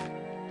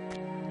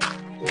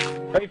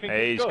 Don't you think It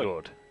it's is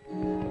good?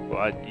 good.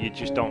 But you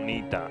just don't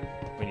need that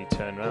when you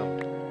turn around.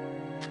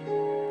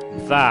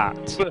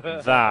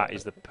 That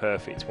is the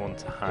perfect one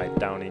to hide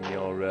down in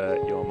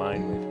your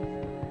mind with.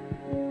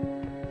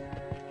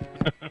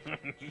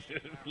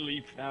 Just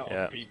leap out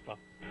Yeah. on people.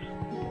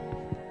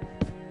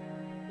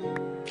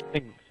 I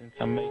think since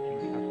I'm making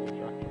Castle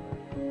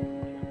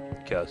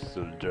Dracula.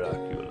 Castle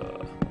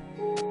Dracula.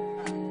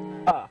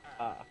 Ah,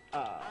 ah,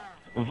 ah.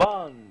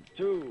 1,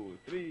 2,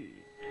 3.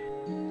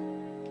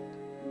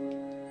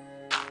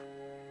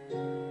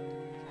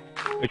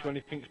 Which one do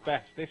you think's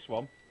best? This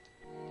one?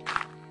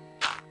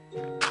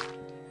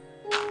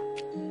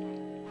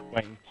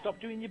 Wayne, stop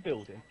doing your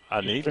building.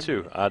 I need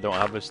to. I don't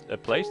have a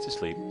place to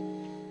sleep.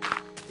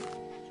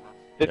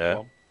 This Yeah.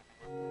 one.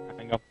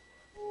 Hang on.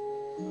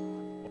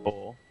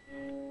 Or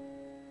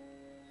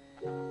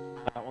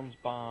that one's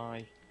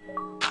by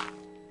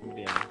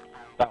somebody else.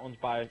 That one's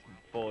by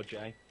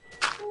 4J.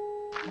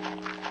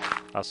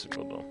 That's a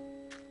good one.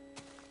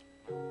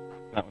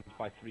 That one's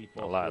by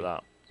 343. I like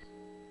that.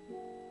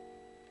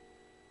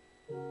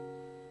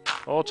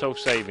 Auto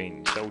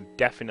saving, so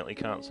definitely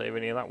can't save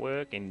any of that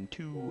work in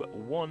 2,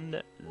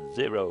 1,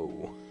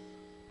 0.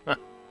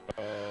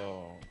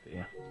 Oh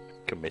dear.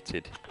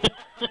 Committed.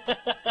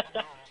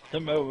 The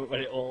moment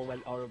when it all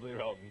went horribly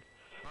wrong.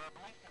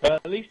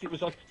 At least it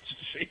was on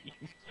stream.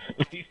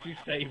 At least we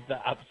saved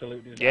that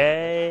absolute disaster.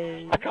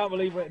 Yay! I can't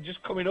believe we're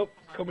just coming up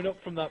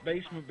from that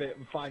basement bit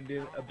and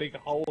finding a big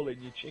hole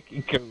in your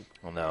chicken coop.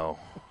 Oh no.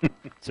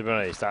 To be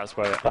honest, that's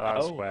where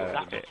That's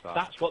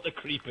what the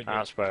creeper did.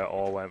 that's where it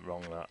all went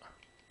wrong. That.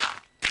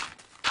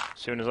 As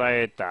soon as I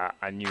heard that,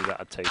 I knew that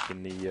I'd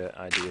taken the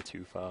idea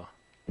too far.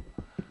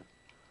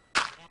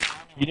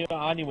 You know,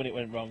 I knew when it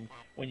went wrong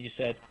when you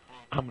said,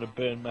 "I'm gonna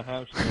burn my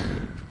house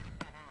down."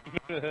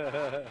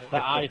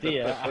 That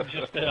idea,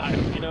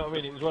 you know what I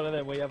mean? It was one of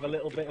them where you have a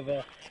little bit of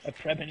a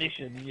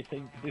premonition and you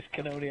think this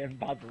can only end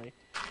badly.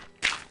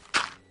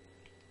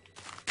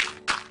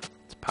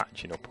 It's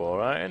patching up all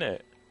right, isn't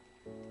it?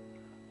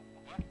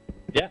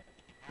 Yeah.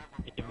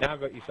 You've now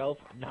got yourself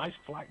a nice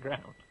flat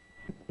ground.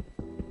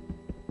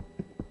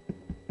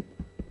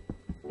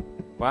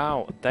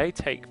 Wow, they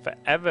take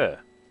forever.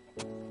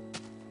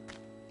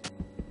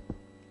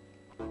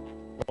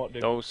 What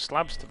do? Those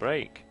slabs to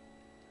break.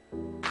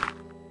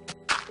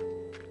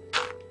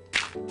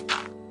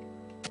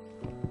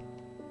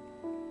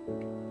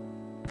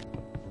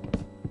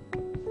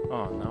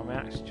 Oh no, my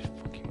axe just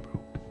fucking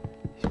broke.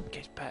 It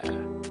gets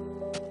better.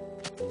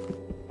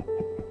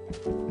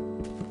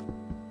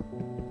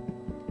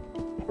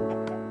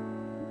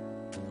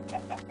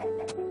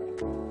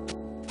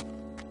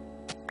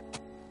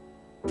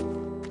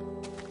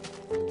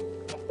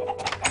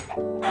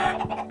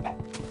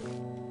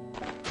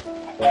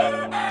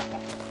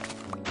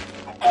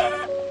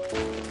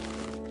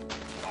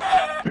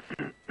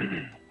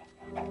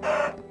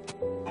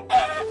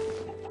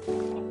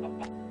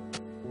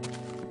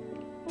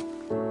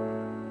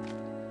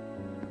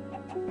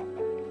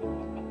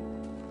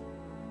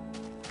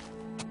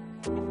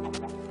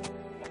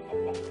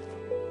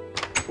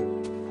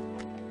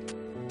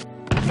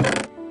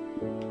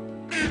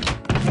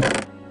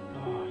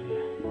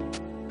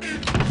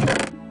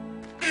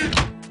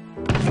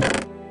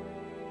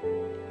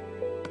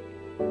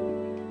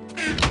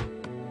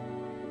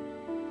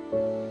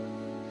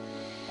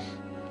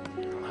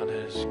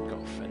 Ladders,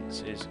 got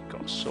fences,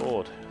 got a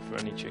sword for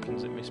any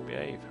chickens that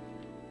misbehave.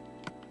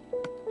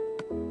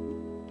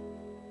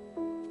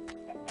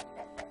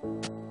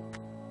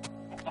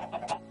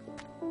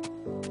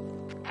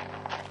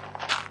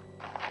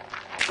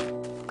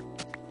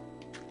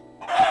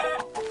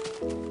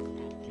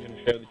 You're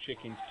gonna show the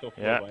chickens tough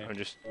Yeah, away. I'm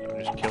just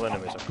killing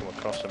them as I come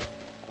across them.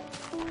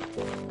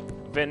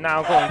 We're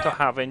now going to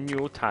have a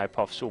new type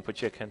of super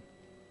chicken.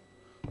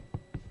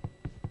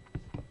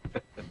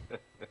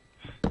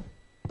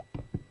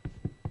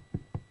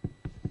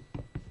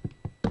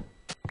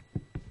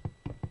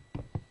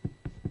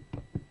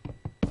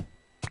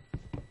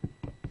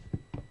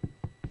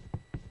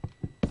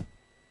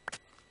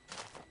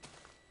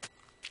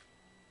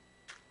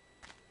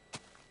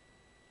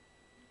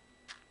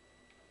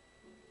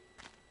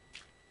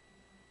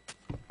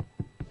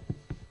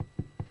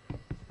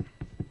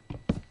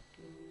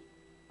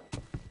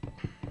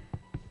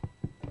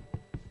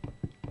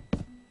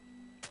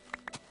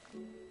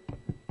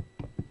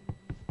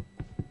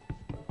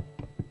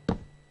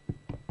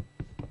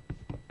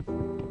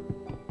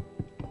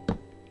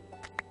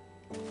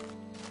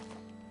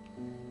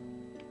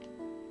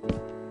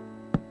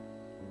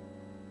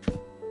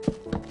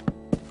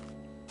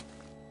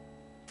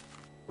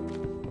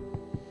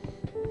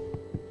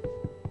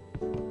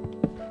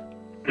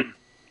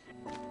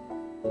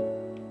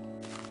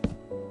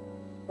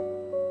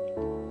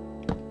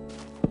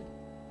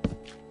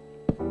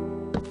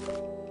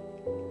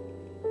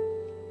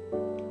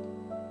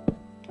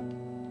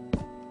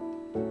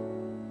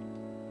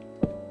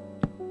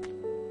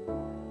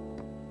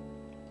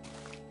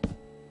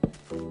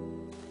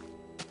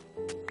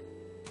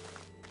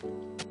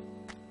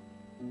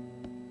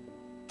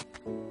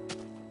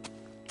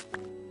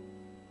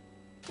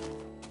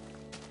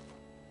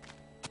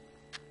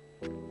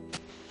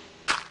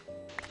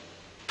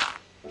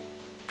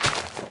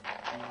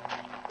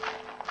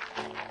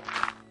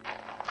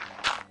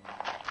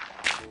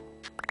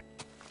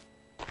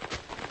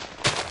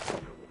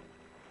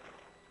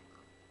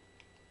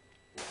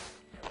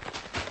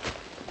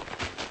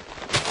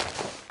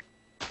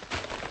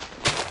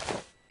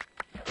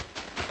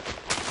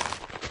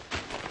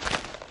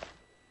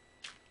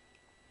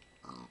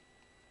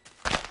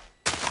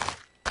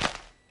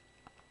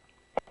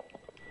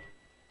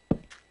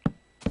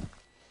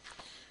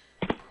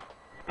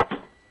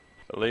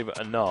 Believe it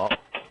or not,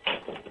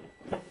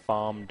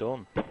 farm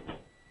done.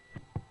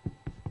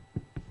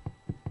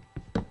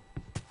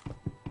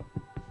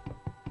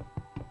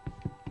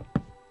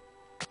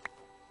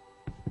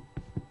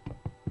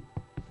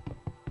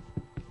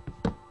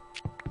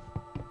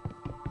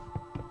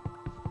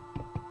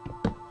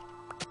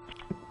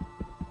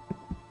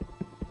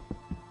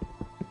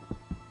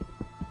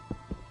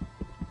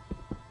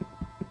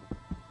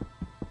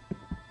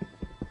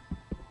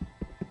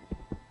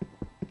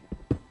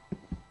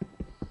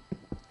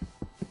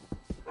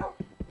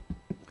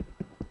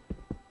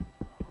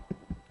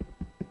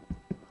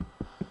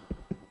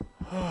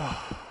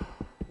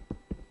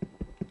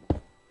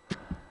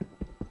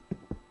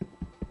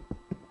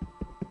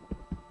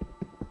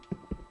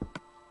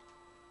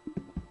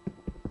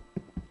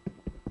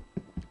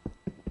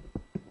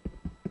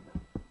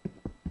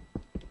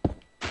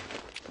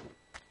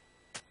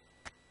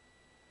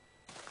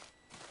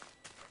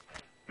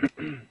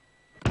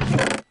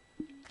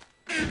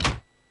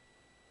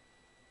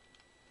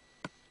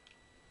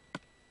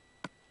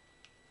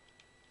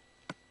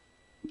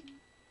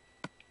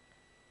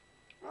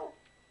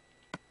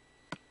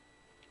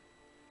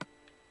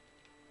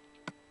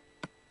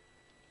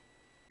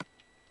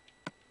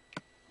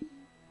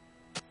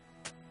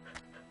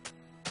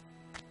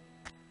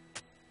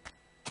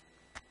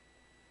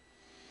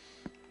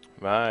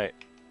 Right,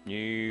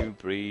 new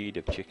breed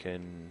of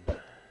chicken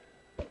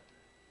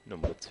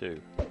number 2.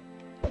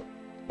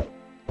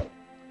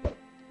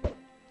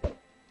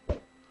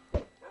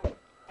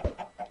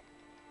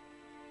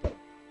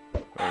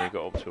 Only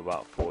got up to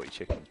about 40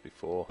 chickens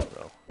before,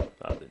 so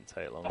that didn't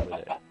take long, did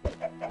it?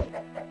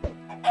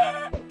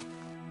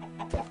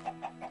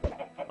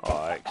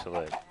 Oh,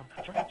 excellent.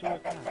 I'm trying to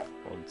work out.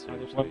 1, 2,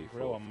 There's 3, one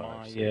grow 4, on 5,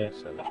 my, 6,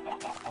 7.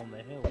 on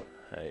the hill.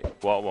 Hey,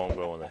 what won't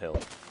grow on the hill?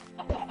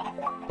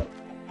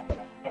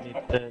 Need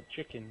the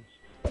chickens.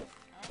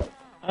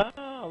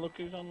 Ah, look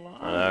who's online.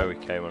 I know, we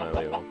came on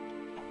earlier on.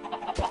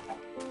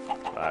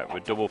 Right, we're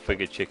double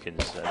figure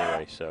chickens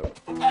anyway, so.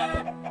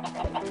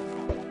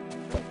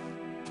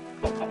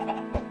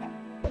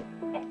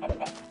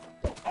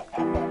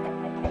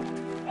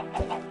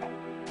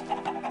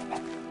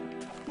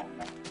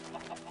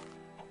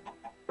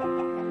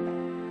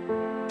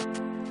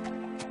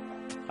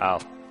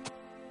 Al.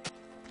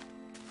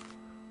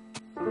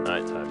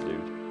 Night time,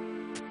 dude.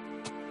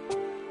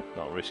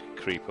 Not risk a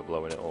creeper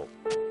blowing it up.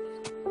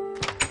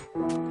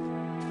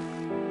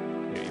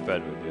 Get your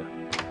bed with you.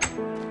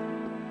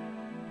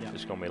 Yeah.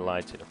 It's gonna be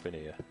lighting up in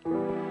here.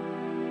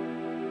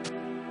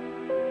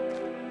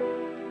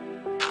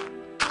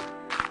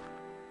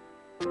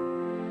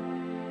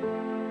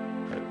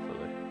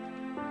 Hopefully.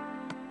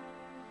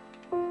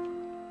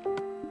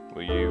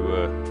 Will you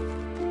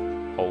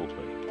hold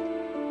me?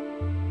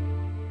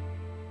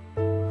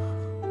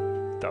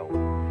 Don't.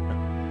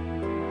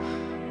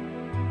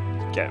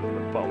 Get from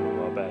the bottom of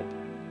my bed.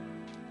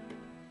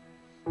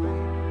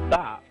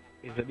 That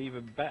is an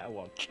even better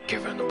one.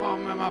 Give him the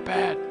bottom of my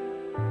bed.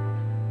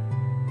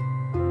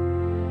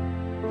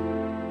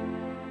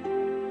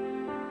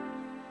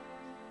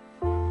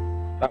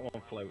 That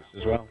one floats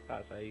as well.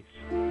 That's ace.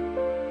 He's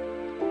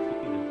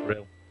a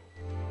brill.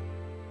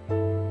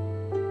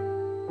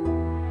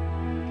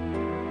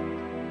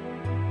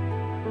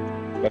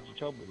 What you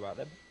told me about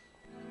them?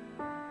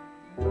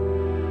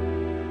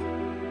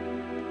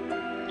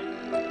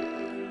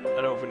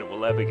 I don't think it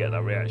will ever get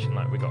that reaction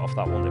like we got off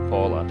that one that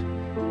Paul had.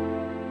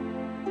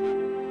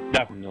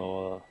 No.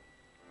 No.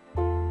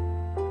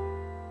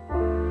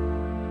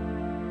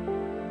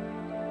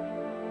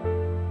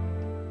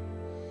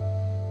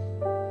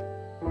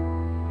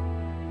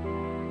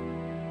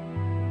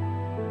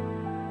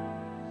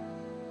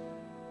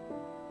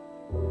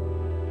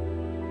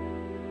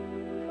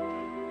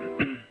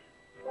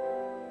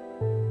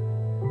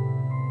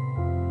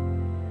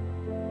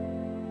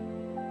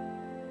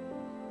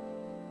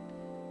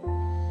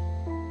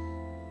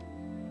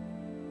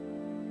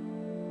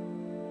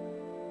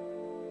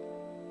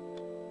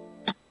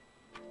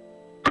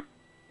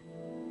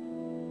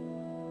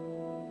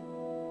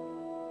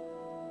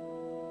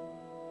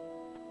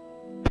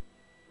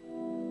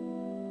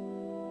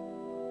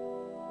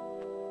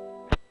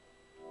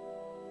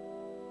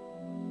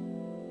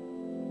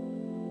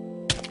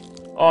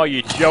 Oh,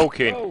 you're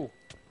joking. Oh.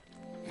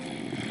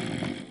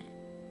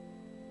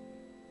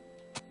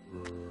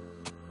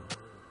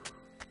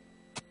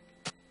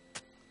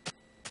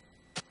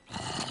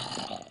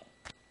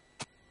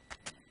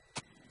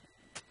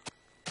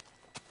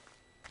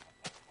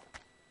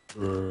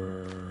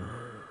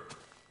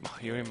 Oh,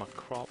 you're in my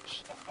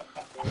crops.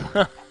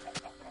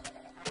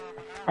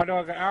 How do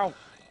I get out?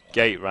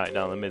 Gate right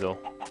down the middle.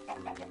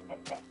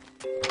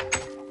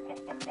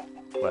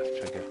 Left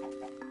trigger.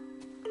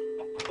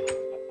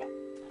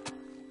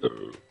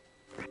 Oh,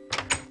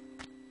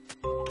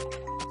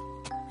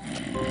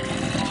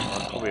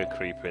 probably a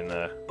creeper in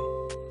there.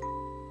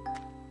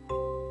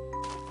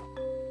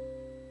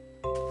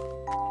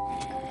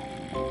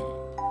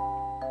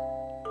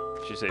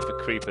 Just if a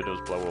creeper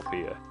does blow up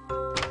here.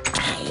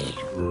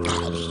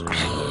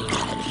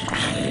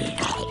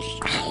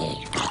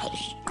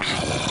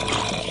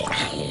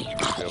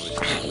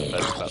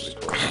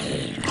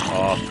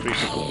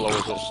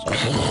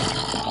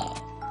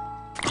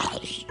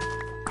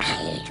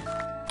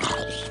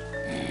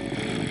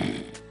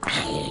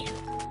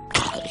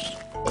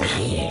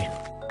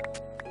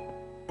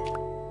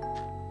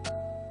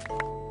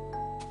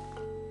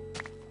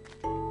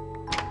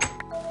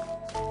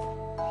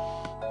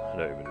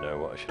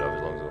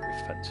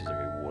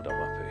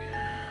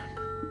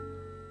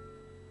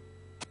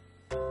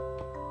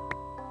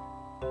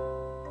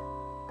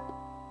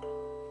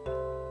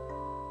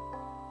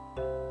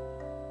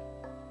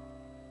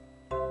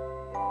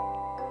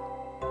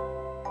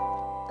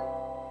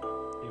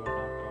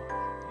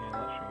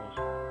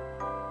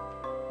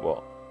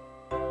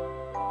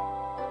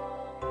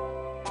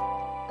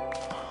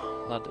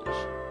 ladders.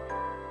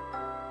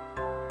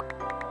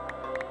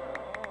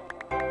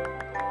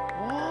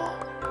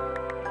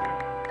 What?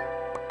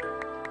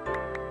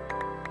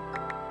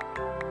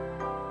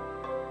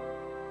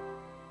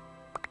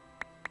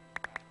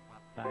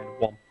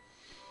 9-1.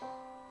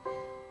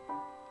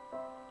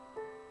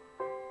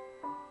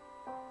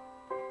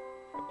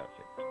 That's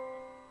it.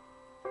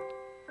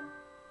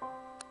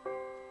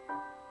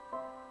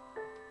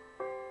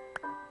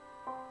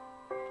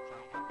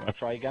 Wanna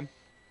try again?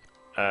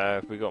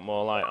 Have we got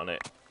more light on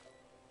it?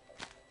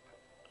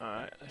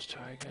 Alright, let's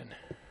try again.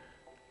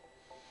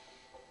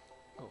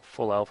 Got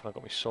full health and I've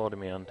got my sword in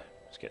my hand.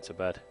 Let's get to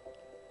bed.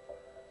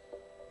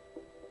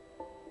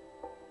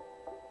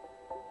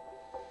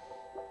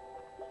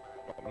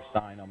 Got my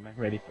sign on me,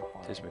 ready for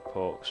fight. This is my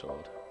pork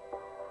sword.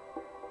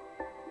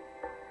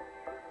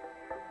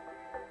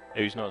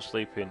 Who's not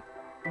sleeping?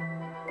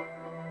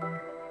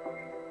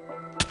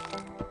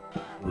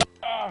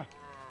 Ah!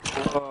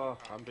 Oh,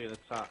 I'm being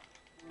attacked.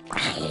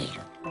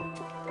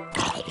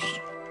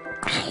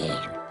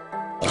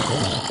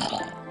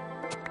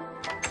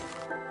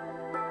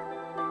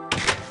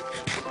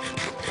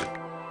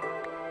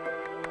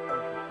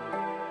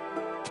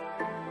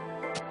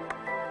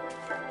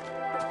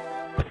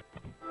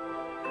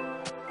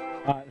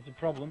 Alright, there's a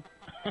problem.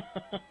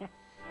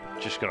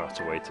 Just gonna have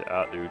to wait it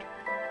out, dude.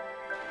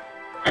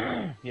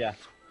 Yeah,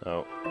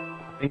 Oh.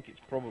 I think it's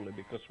probably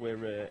because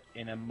we're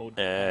in a mud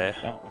Yeah.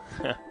 house,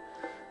 aren't we?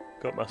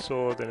 Got my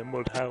sword in a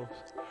mud house.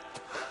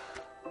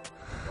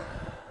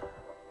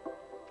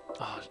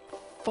 Oh, it's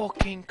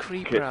fucking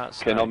creeper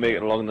outside. Cannot make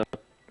it along the.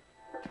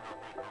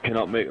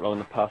 Cannot make it along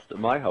the path to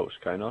my house,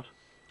 can I not?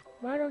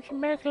 Why don't you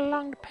make it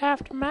along the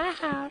path to my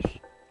house?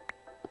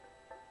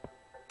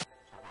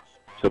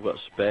 So I've got a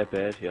spare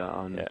bed here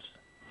and. Yeah.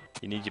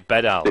 You need your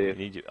bed out. Yeah. You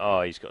need your...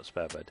 Oh, he's got a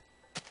spare bed.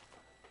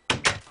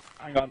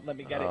 Hang on, let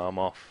me get it. I'm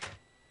off.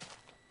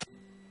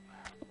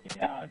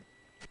 Yeah.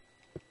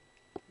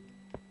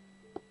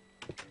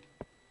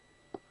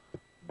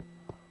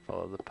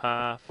 Follow the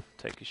path.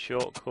 Take a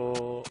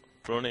shortcut.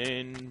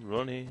 Running,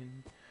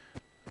 running.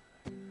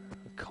 A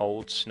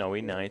cold,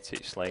 snowy night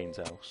at Slane's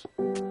house.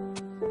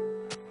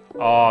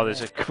 Oh,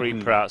 there's a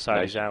creeper outside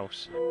Nice. his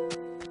house.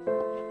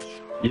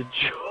 You're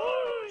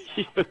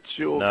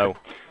joking. No.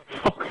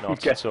 Fucking Not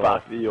get at all.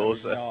 back to No, yours.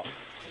 it's not.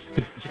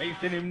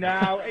 Chasing him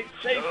now! It's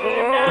chasing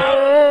him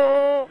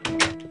now!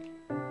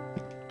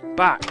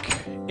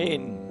 Back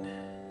in.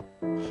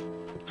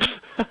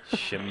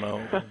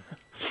 Shimon.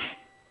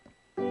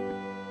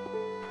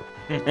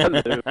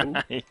 Hello.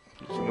 It's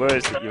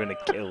worse that you're in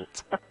a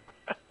kilt.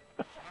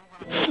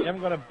 You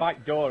haven't got a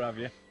back door, have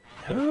you?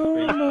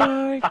 Oh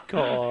my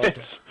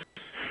god.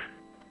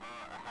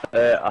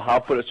 I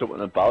have put it up on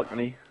the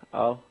balcony,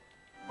 Al.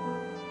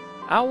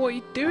 Al, what are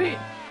you doing?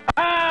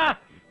 Ah!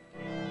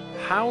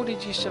 How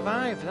did you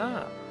survive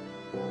that?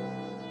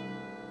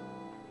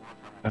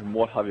 And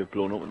what have you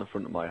blown up in the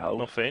front of my house?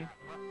 Nothing.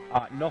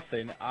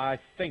 Nothing. I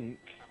think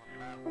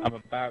I'm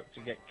about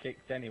to get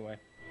kicked anyway.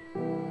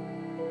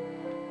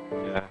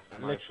 Yeah,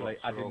 my Literally, thoughts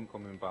I are all didn't-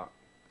 coming back.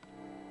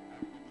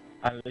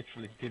 I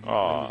literally didn't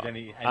Oh, lose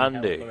any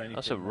Andy, health or anything.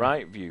 that's a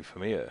right view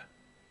from here.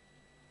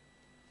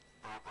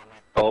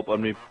 Up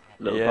on my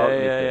little Yeah,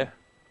 balcony yeah, thing. yeah.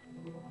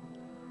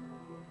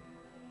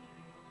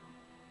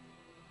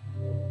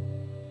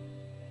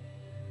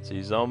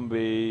 See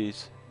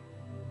zombies.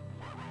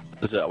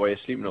 Is that why you're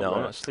sleeping up No, I'm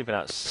there? not sleeping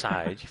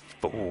outside, you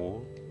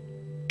fool.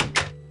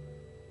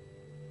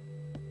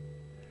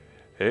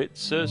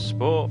 It's a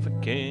sport for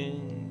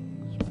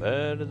kings,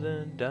 better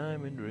than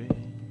diamond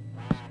rings.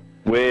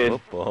 Wait,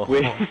 Football.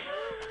 wait,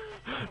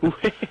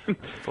 wait.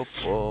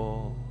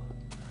 Football.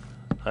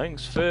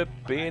 Thanks for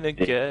being a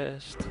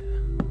guest.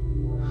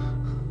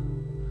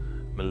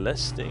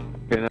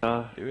 Molesting, You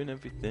know, doing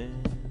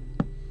everything.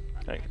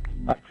 Thank,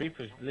 That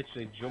creeper's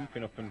literally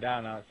jumping up and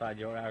down outside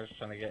your house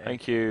trying to get in.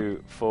 thank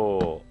you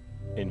for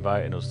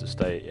inviting us to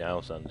stay at your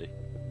house, Andy.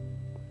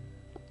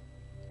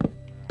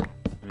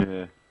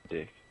 yeah,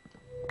 dick.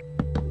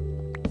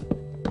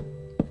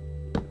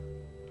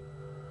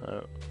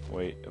 Oh,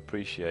 we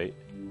appreciate.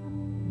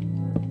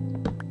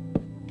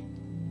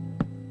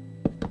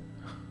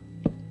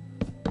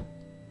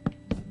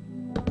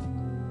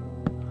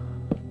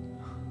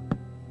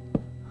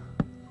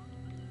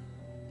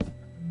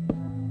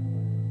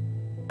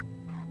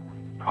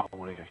 I don't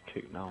want to get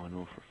kicked now, I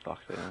know for a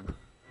fact I am.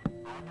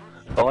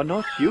 Oh,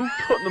 not you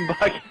putting them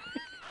back.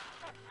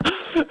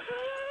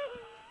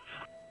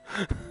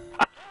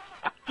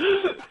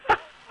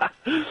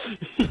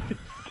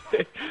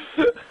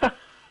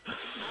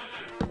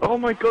 Oh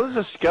my god,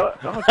 there's a skeleton.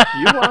 Oh, it's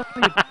you,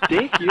 Andy, you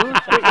dick. You're a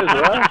dick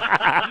as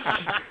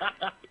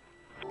well.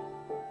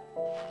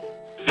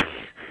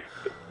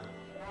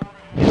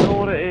 You know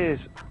what it is?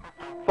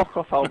 Fuck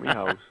off out my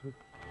house.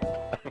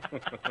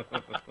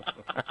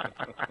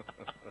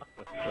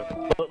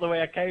 Look the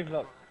way I came,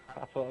 look.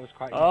 I thought it was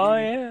quite Oh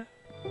ingenious.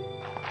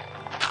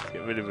 yeah.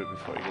 Get rid of it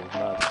before he goes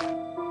mad.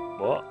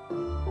 What?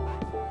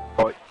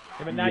 Oh,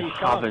 Yeah, but now You you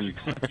can't. haven't. You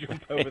can't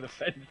jump over the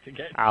fence to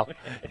get Al, to it.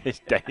 it's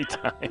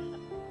daytime.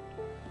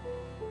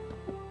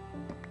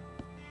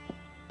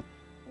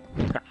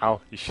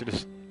 Al, you should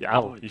have.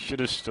 Al, you should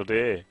have stood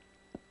here.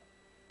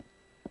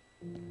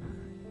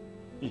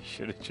 You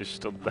should have just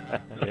stood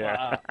there.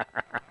 Yeah.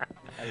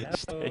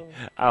 Stay.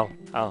 Al,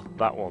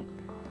 that one.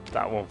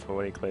 That one for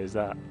when he clears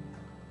that.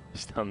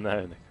 Stand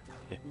there.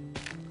 Yeah.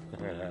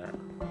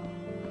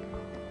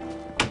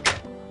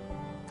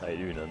 How you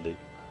doing, Andy?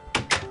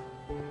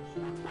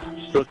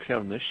 Still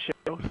clearing this shit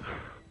out.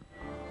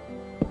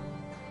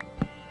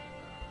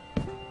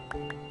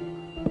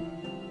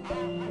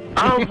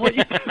 Oh, what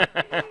you...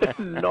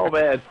 No,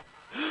 man.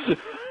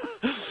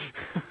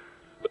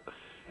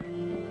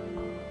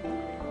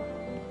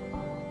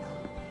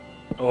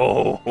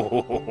 Oh.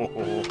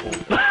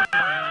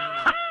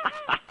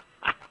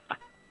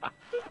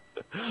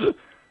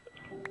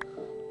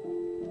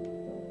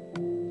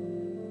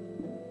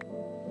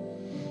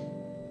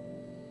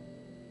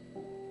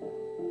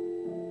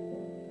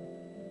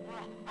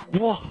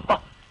 What?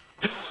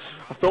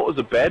 I thought it was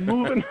a bed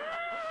moving.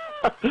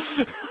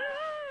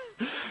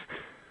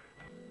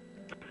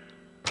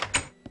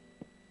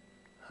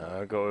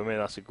 I gotta admit,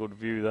 that's a good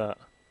view, that.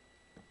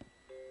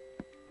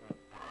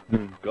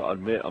 Gotta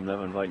admit, I'm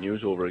never inviting you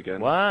over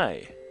again.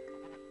 Why?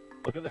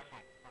 Look at the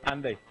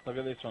Andy. Look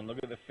at this one. Look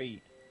at the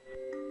feet.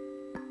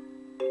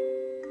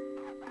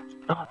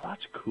 Oh,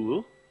 that's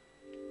cool.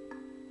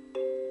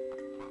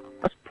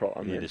 That's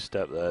proper, You need man. a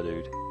step there,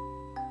 dude.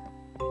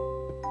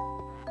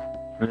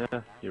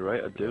 Yeah, you're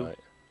right, I do. Right.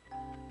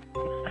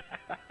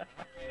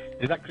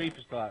 Is that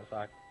creeper still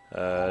outside?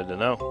 Don't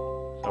know.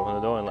 Let's open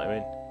the door and let him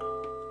in.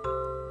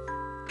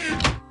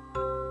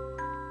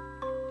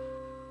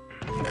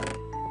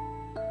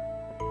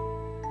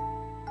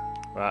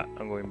 Right,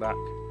 I'm going back.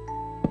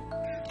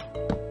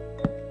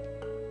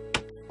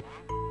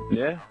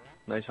 Yeah,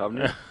 nice having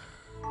you.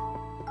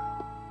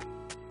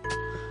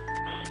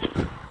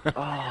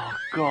 Oh,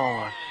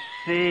 God,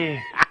 see.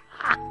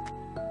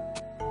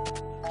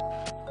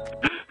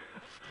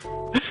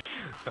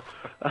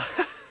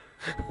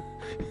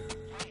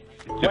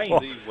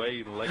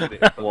 Wayne legged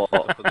it from the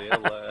top of the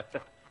hill there.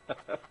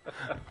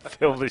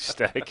 Fill this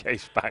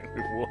staircase back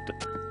with wood.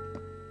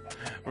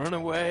 Run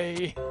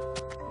away!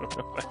 Run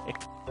away!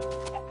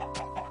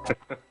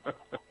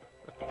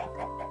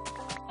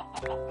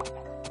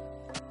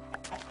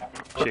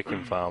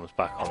 Chicken farm's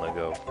back on the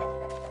go.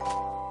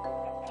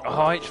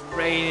 Oh, it's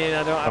raining.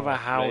 I don't have a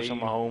house. I'm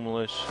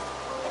homeless.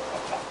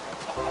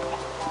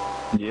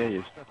 Yeah,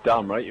 you're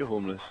damn right you're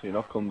homeless. You're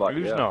not coming back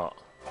Who's yet. not?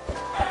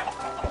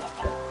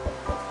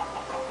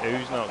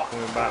 Who's not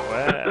coming back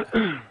where?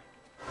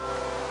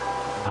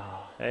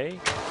 Hey?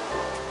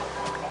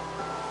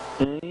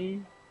 Hey?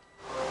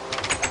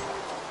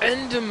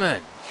 Enderman!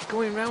 You're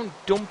going around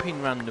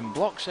dumping random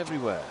blocks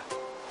everywhere.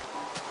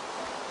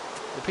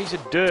 A piece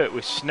of dirt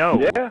with snow.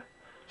 Yeah,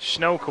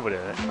 Snow covered in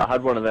it. I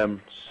had one of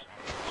them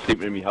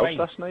sleeping in my house Wayne.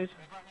 last night.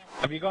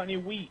 Have you got any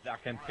wheat that I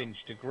can pinch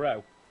to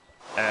grow?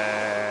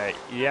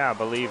 Yeah, I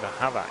believe I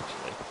have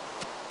actually.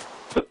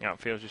 Yeah, it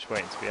feels just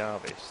waiting to be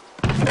harvested.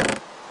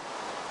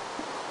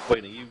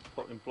 Wayne, are you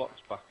putting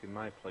blocks back in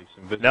my place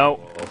invisible? No.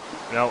 Or...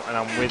 No, and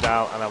I'm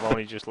without, and I've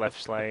only just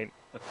left Slane.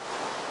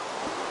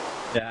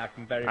 Yeah, I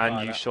can verify And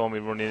you that. saw me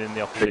running in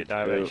the opposite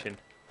direction.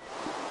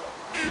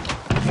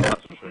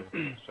 That's true.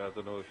 So I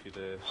don't know if you'd...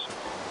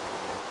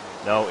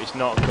 No, it's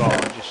not got,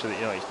 just so that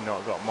you know, it's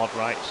not got mod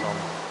rights on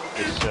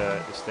this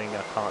this thing.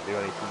 I can't do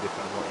anything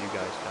different than what you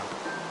guys can.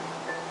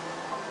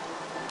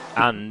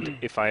 And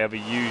if I ever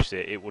use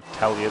it, it would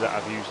tell you that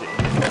I've used it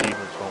and the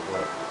achievements won't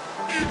work.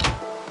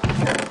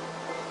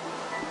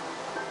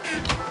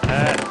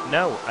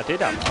 No, I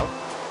did have that.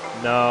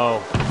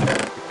 No,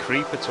 the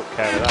creeper took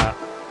care of that.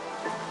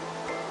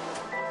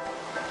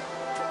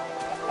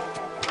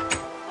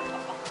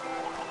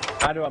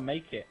 How do I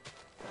make it?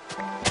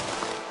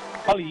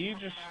 Holly, you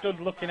just stood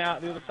looking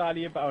out the other side of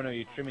your... Oh no,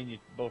 you're trimming your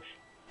bush.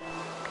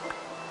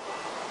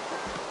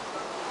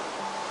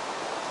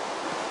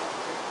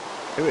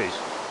 Who is?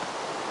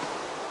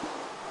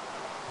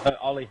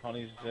 Ollie on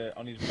his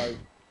boat.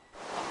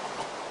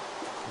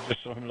 I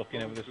just saw him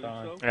looking over the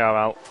side. Yeah,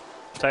 well,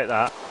 take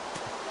that.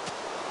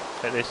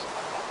 Take this.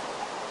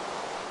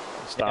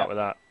 Let's start Yeah. with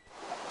that.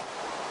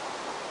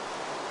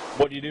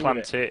 What do you do with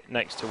Plant it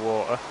next to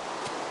water.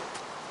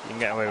 You can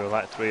get away with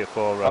like 3 or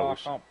 4 Oh, I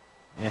rows. can't.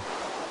 Yeah.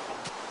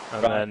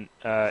 And Right. then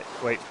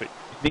wait for it.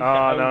 You need Oh, to no,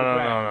 hoe no, the no, no,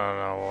 ground.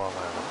 no. What am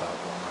I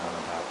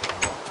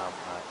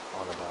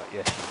on about?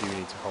 Yes, you do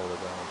need to hold the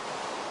ground.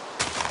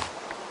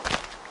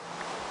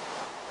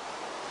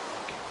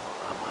 Okay,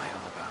 what am I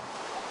on about?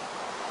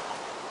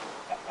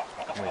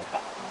 Come here.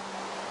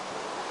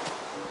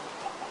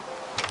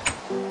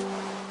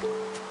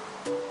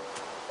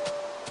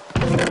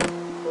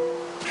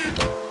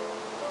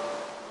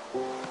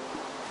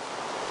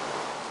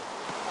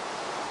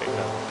 Okay,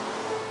 now.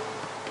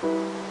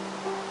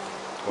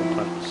 Go and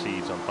plant the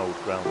seeds on hold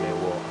ground near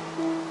water.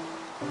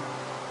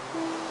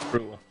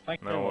 Brutal.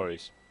 Thank you very No much.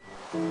 worries.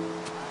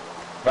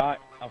 Right,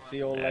 I'll see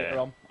you all Yeah. later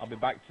on. I'll be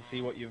back to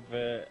see what you've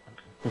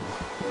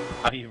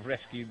how you've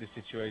rescued the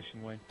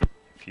situation, Wayne.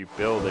 If you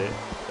build it,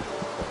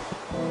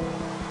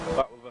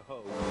 Back with a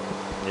hoe.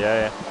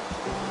 yeah, yeah.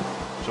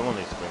 Someone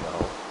needs to bring it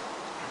home.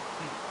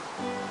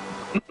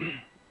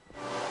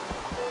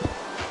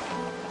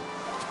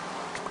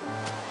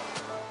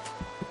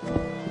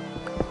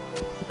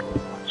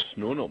 It's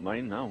snowing up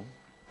mine now.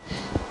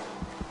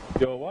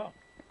 Your what?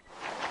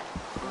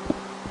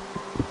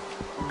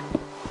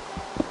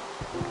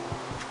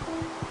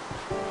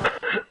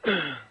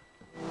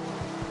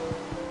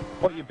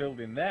 What are you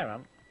building there,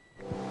 Ant?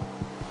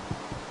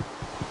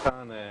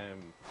 Can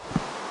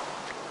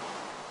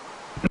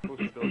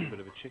supposed to build a bit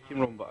of a chicken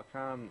run, but I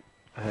can't.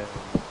 It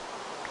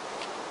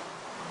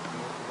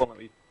won't let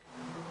me.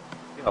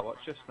 Yeah, watch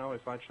this now.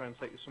 If I try and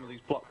take some of these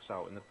blocks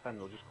out in the pen,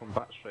 they'll just come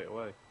back straight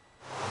away.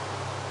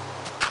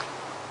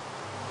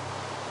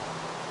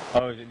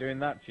 Oh, is it doing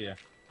that to you?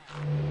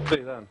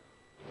 See then.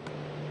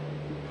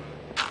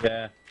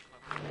 Yeah.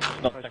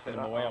 It's not If I taking take them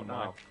that away out on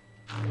mine.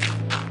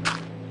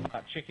 now.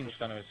 That chicken's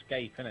trying to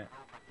escape, innit?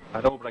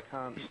 I know, but I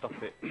can't stop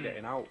it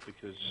getting out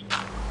because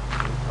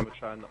I'm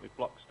trying to knock my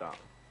blocks down.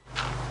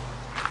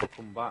 They'll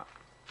come back.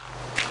 Not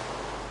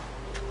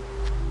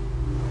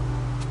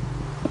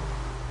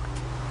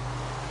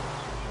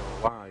sure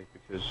why,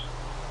 because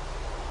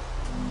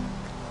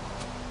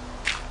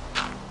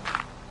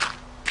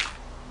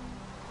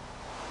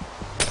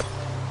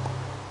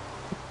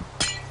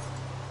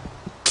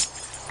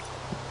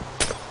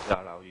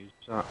that I'll use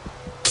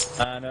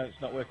that. No,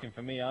 it's not working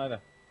for me either.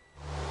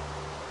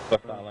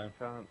 Left that alone.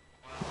 Can't.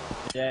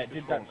 Yeah, it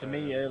did that to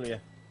me earlier.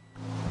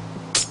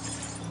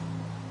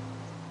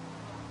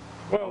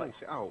 I'll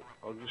exit out.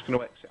 I'm just going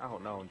to exit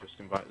out now and just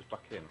invite us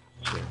back in.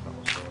 See if that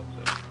will sort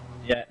it.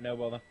 Yeah, no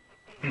bother.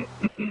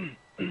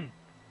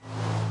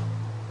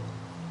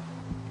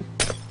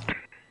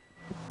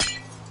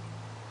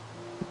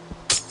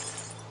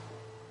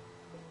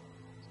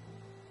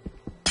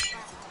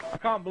 I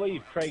can't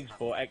believe Craig's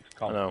bought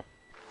XCOM. I know.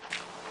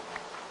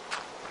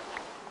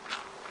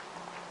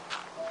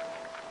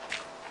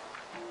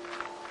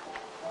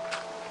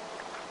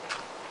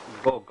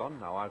 We've all gone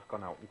now. I've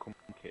gone out and come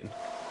back in.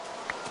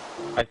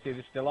 I see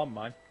they're still on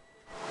mine.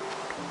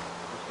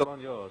 It's still on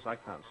yours. I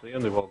can't see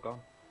them. They've all gone.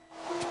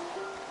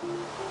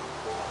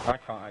 I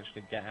can't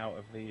actually get out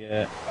of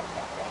the...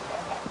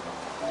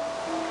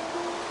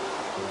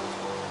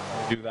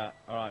 Do that.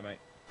 Alright, mate.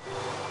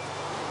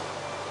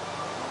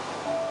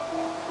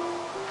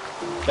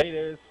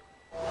 Laters.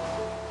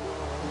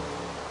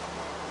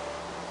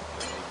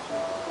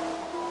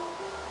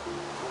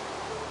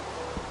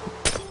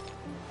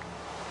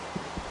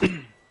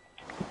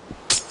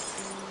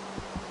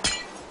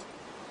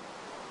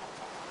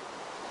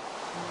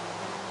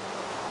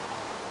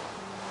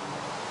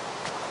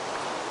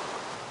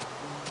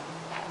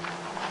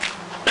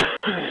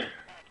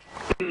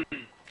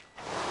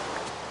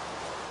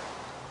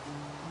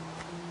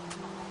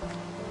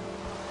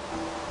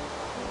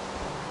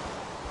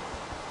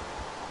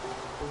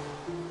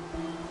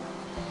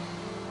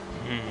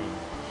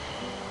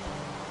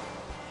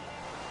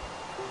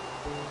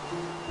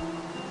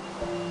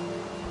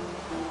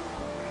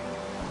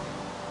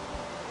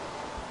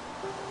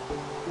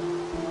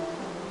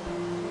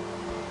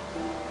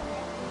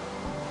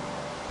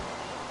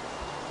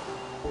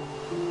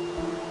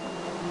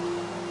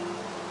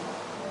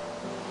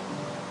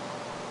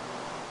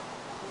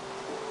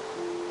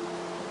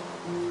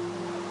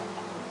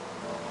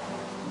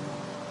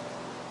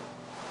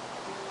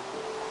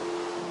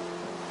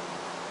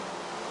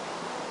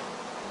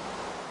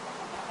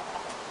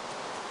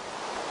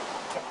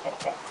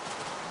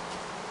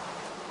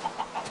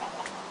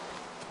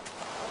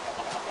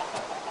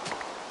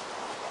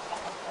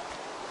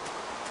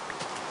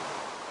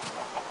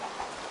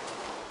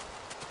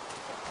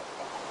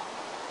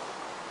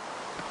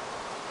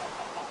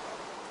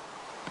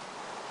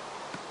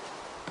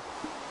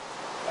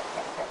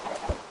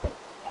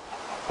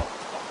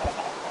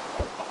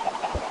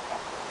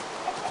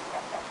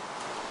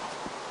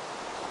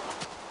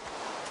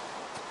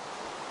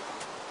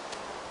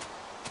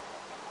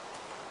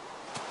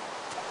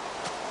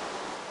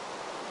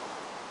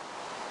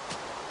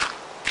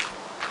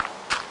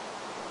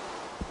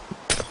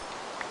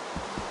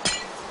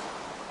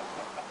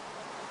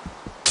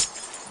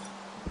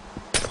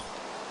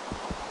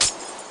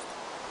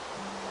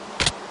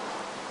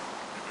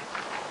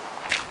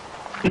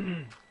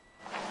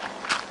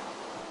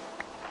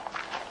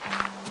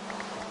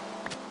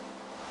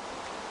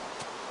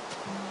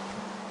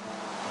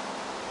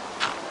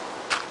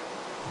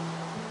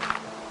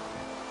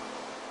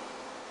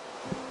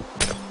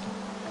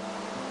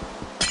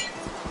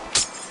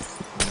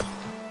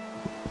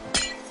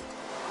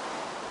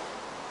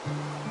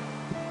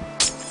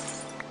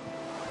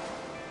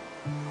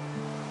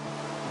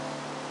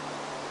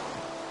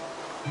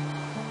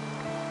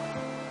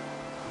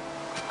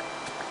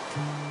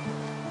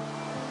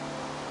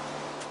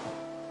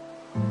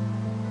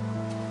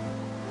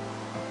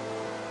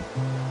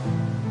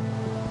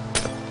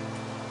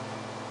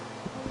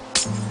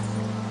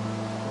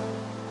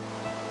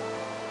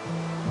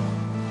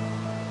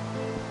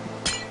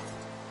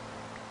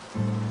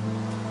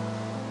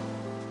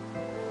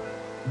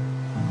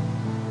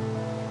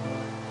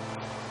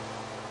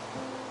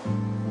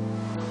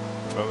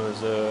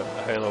 There's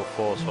a Halo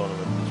 4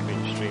 tournament that's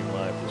been streamed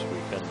live this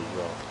weekend as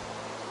well.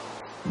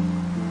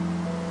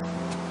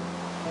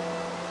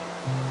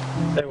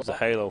 There's a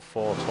Halo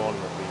 4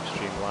 tournament being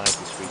streamed live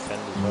this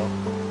weekend as well.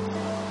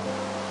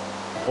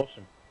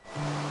 Awesome.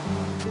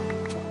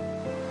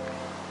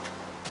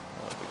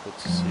 That'd be good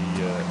to see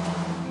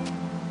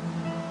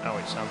how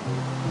it's handled in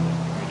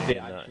the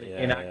community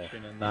In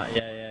action and that,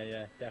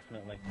 yeah,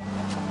 definitely.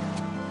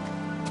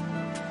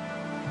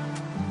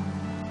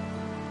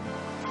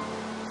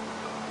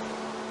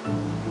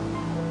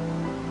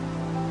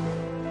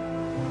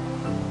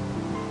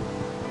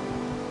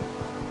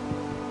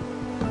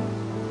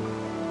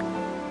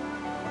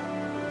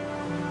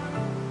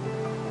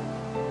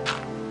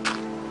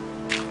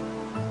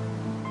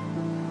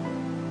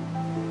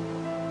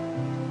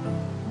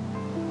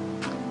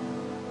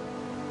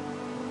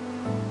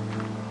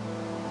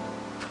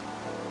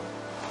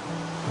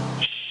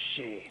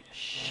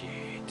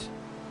 Shit.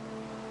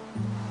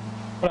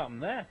 What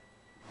happened there?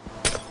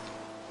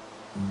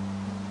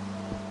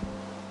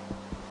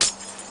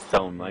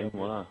 Down mine,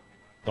 wasn't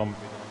Zombie.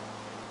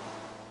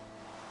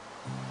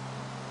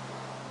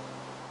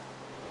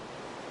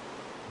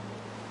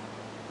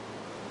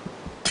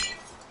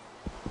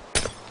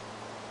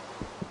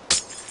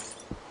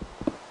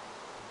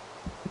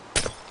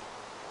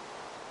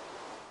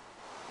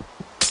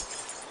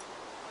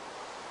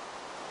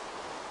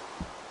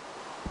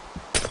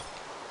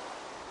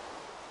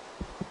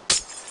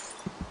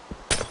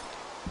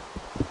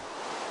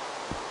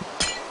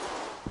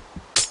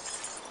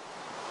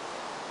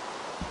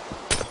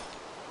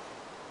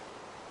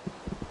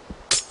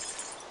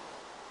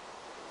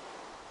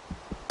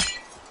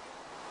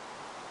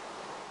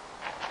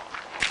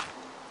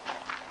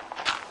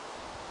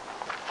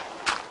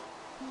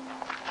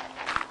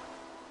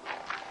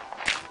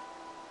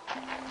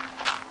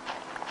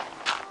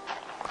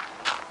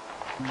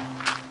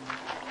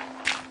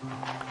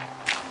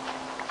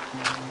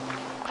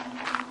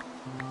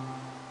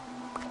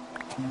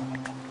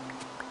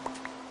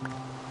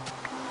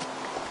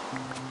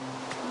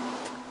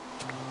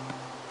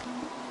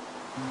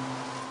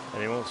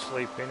 Anyone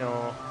sleeping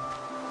or?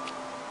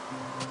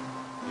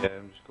 Yeah,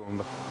 I'm just going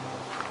back.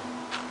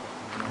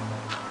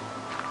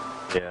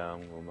 Yeah,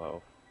 I'm going back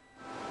off.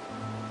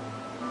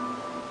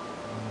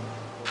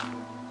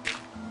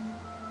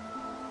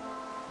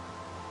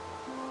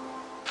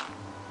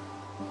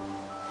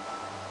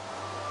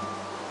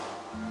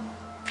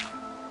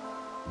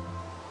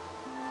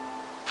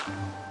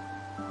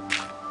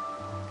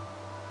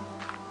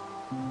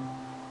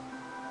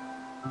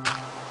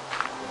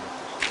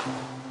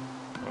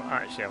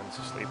 I'm actually having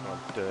to sleep on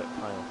a dirt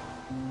pile.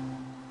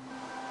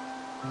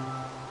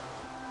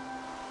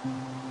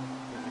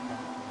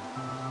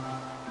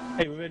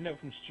 Hey, we've heard a note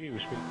from Stu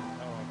speaking.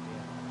 Oh,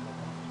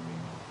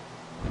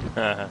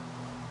 Haha.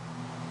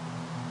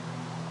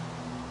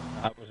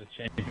 that was a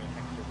change of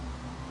accent.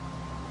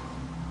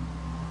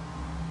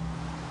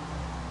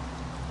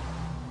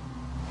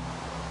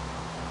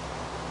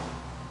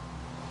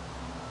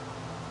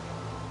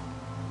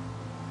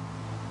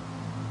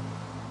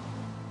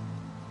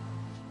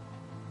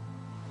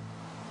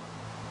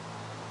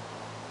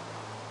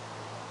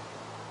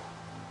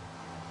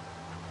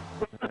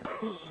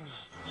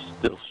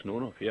 Still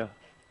snowing up here.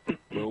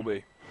 Will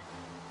be.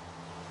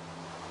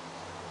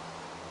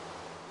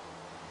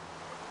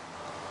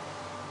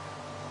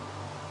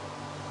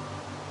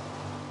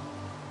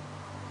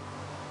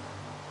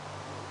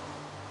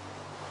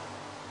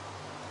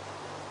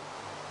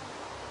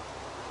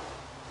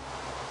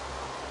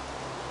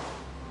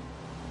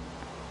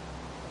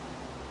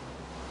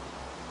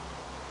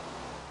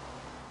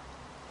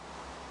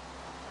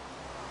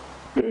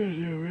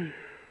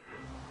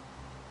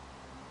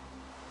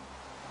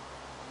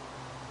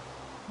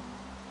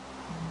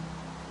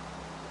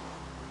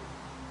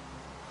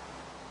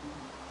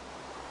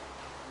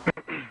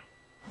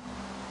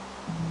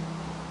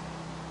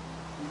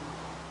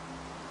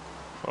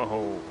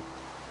 Oh.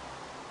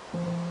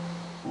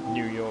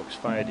 New York's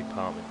fire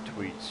department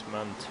tweets,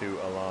 man 2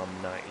 alarm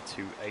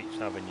 92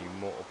 8th Avenue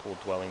multiple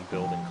dwelling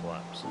building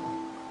collapse.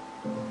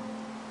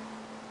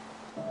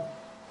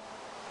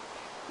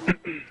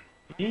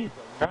 Jesus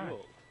Christ.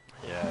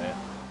 Yeah.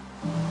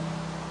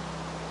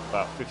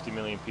 About 50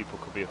 million people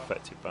could be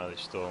affected by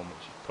this storm,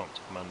 which has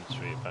prompted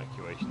mandatory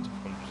evacuations of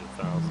hundreds of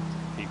thousands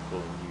of people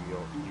in New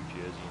York, New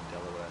Jersey and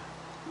Delaware.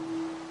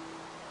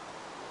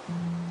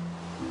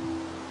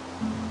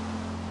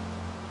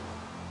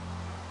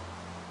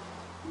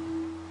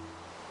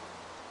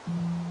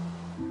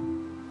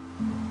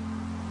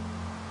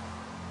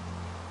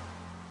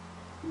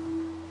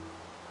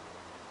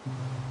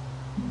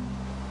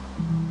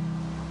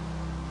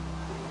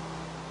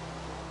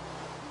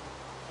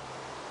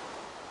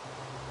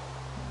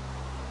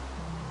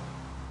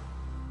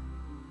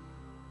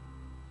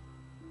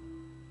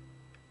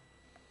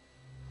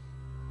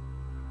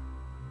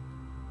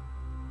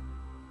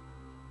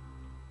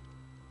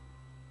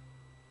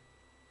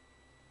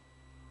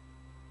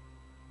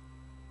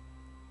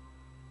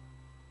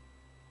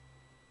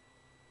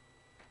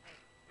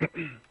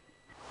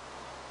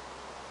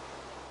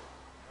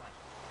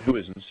 Who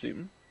isn't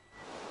sleeping?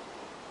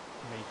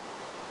 Me.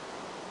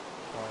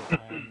 Sorry,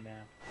 I am now.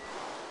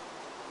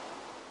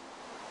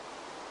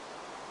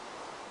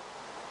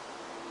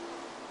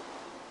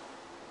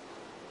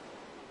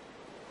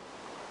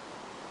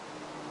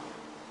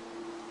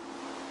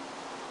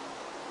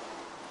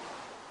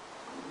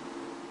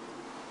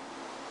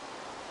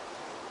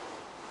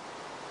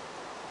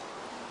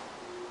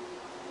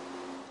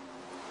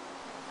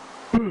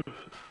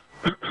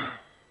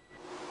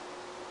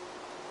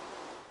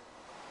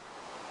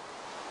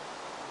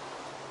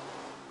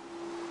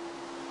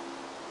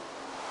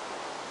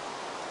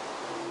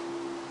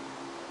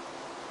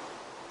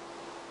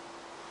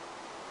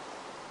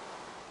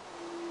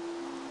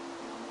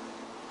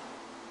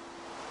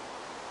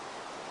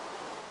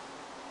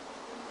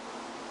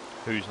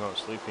 Who's not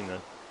sleeping then?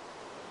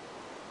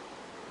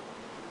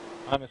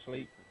 I'm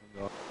asleep.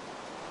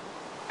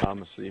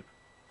 I'm asleep.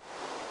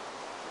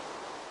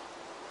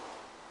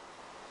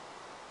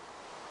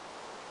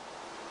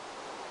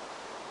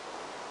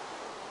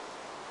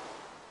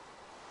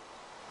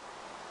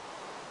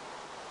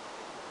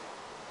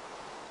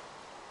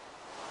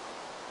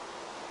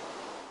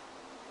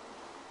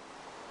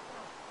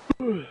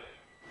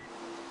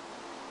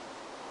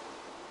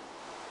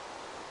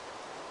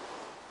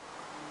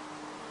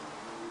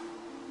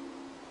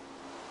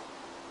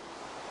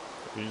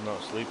 Who's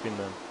not sleeping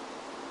then?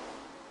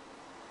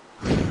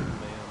 Me,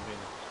 I'm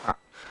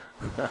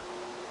being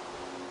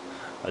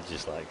I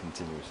just like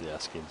continuously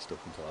asking stuff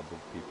until I bug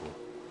people.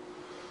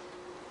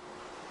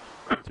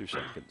 2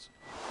 seconds.